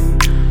 Yeah.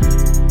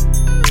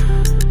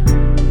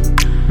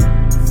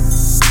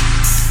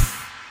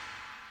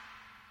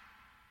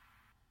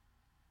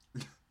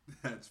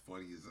 That's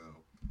funny as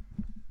hell.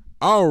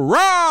 All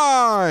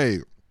right.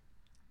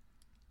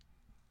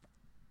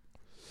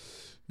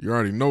 You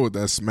already know what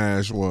that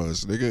smash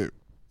was, nigga.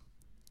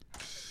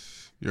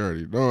 You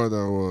already know what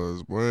that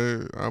was,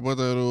 boy. I put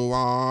that little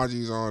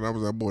 4Gs on. That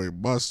was that boy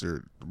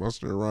Buster.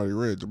 Buster and Roddy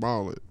Ricch,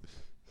 ball it.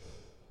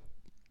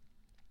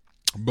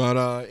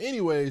 But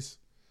anyways.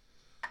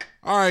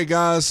 All right,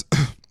 guys.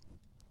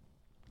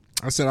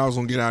 I said I was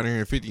going to get out of here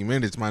in 50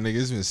 minutes, my nigga.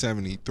 It's been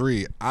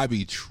 73. I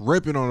be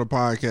tripping on the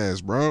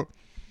podcast, bro.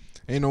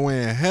 Ain't no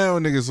way in hell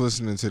niggas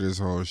listening to this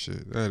whole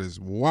shit. That is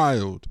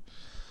wild.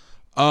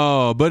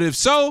 But if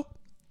so,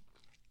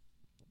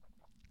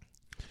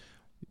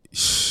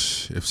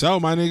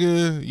 my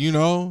nigga, you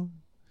know,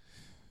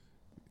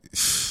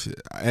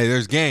 hey,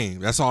 there's game.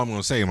 That's all I'm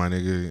gonna say, my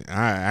nigga.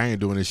 I ain't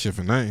doing this shit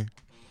for nothing.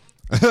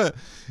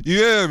 You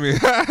hear me?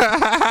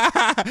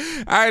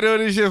 I ain't doing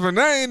this shit for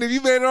nothing. If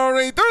you made it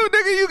already through,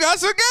 nigga, you got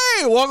some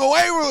game. Walk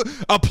away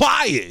with,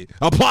 apply it.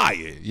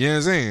 You know what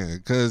I'm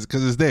saying? Cause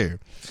it's there.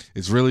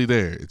 It's really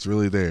there.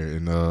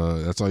 And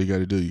that's all you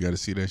gotta do. You gotta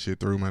see that shit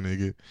through, my nigga.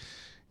 You know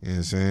what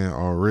I'm saying?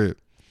 All rip.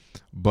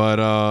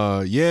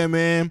 But yeah,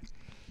 man.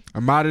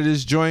 I'm out of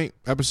this joint.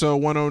 Episode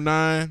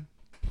 109.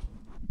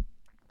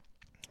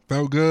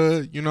 Felt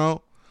good, you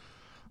know.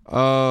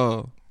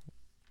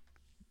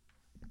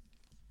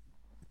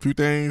 few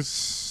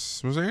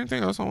things. Was there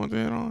anything else I wanted to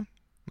hit on?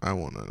 I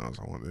want nothing else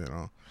I wanted to hit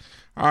on.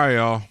 All right,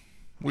 y'all.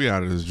 We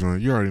out of this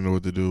joint. You already know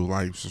what to do.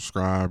 Like,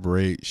 subscribe,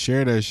 rate,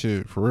 share that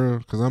shit for real.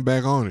 Because I'm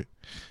back on it.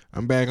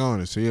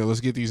 So, yeah,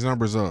 let's get these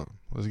numbers up.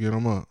 Let's get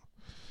them up.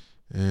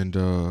 And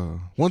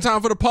one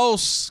time for the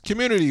Post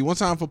community. One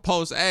time for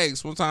Post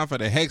X. One time for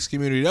the Hex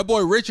community. That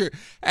boy Richard.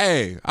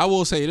 Hey, I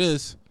will say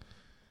this.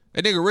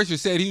 That nigga Richard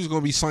said he was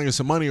going to be slinging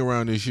some money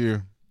around this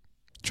year.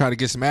 Try to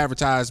get some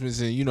advertisements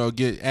and,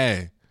 get,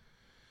 hey.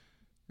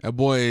 That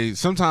boy,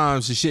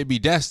 sometimes the shit be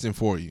destined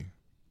for you.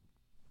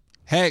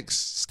 Hex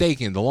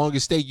staking. The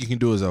longest stake you can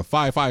do is a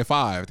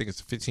 555. I think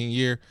it's a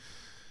 15-year.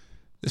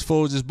 This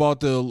fool just bought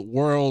the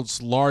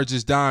world's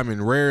largest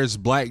diamond,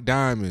 rarest black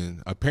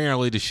diamond.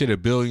 Apparently the shit 1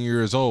 billion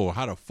years old.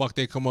 How the fuck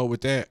they come up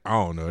with that? I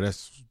don't know.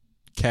 That's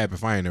cap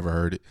if I ain't never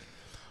heard it.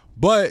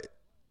 But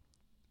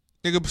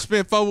nigga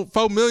spent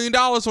 $4 million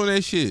on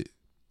that shit.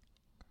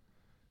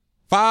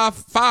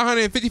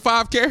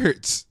 555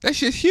 carats. That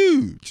shit's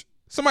huge.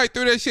 Somebody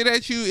threw that shit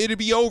at you, it'll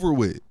be over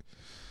with.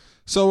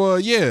 So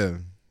yeah,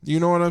 you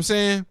know what I'm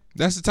saying?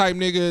 That's the type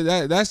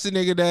nigga that's the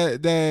nigga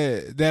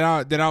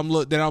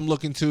that I'm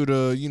looking to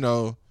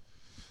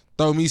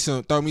throw me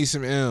some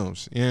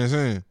M's. You know what I'm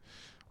saying?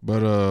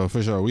 But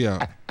for sure, we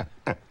out.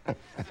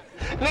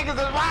 Niggas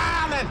is wild.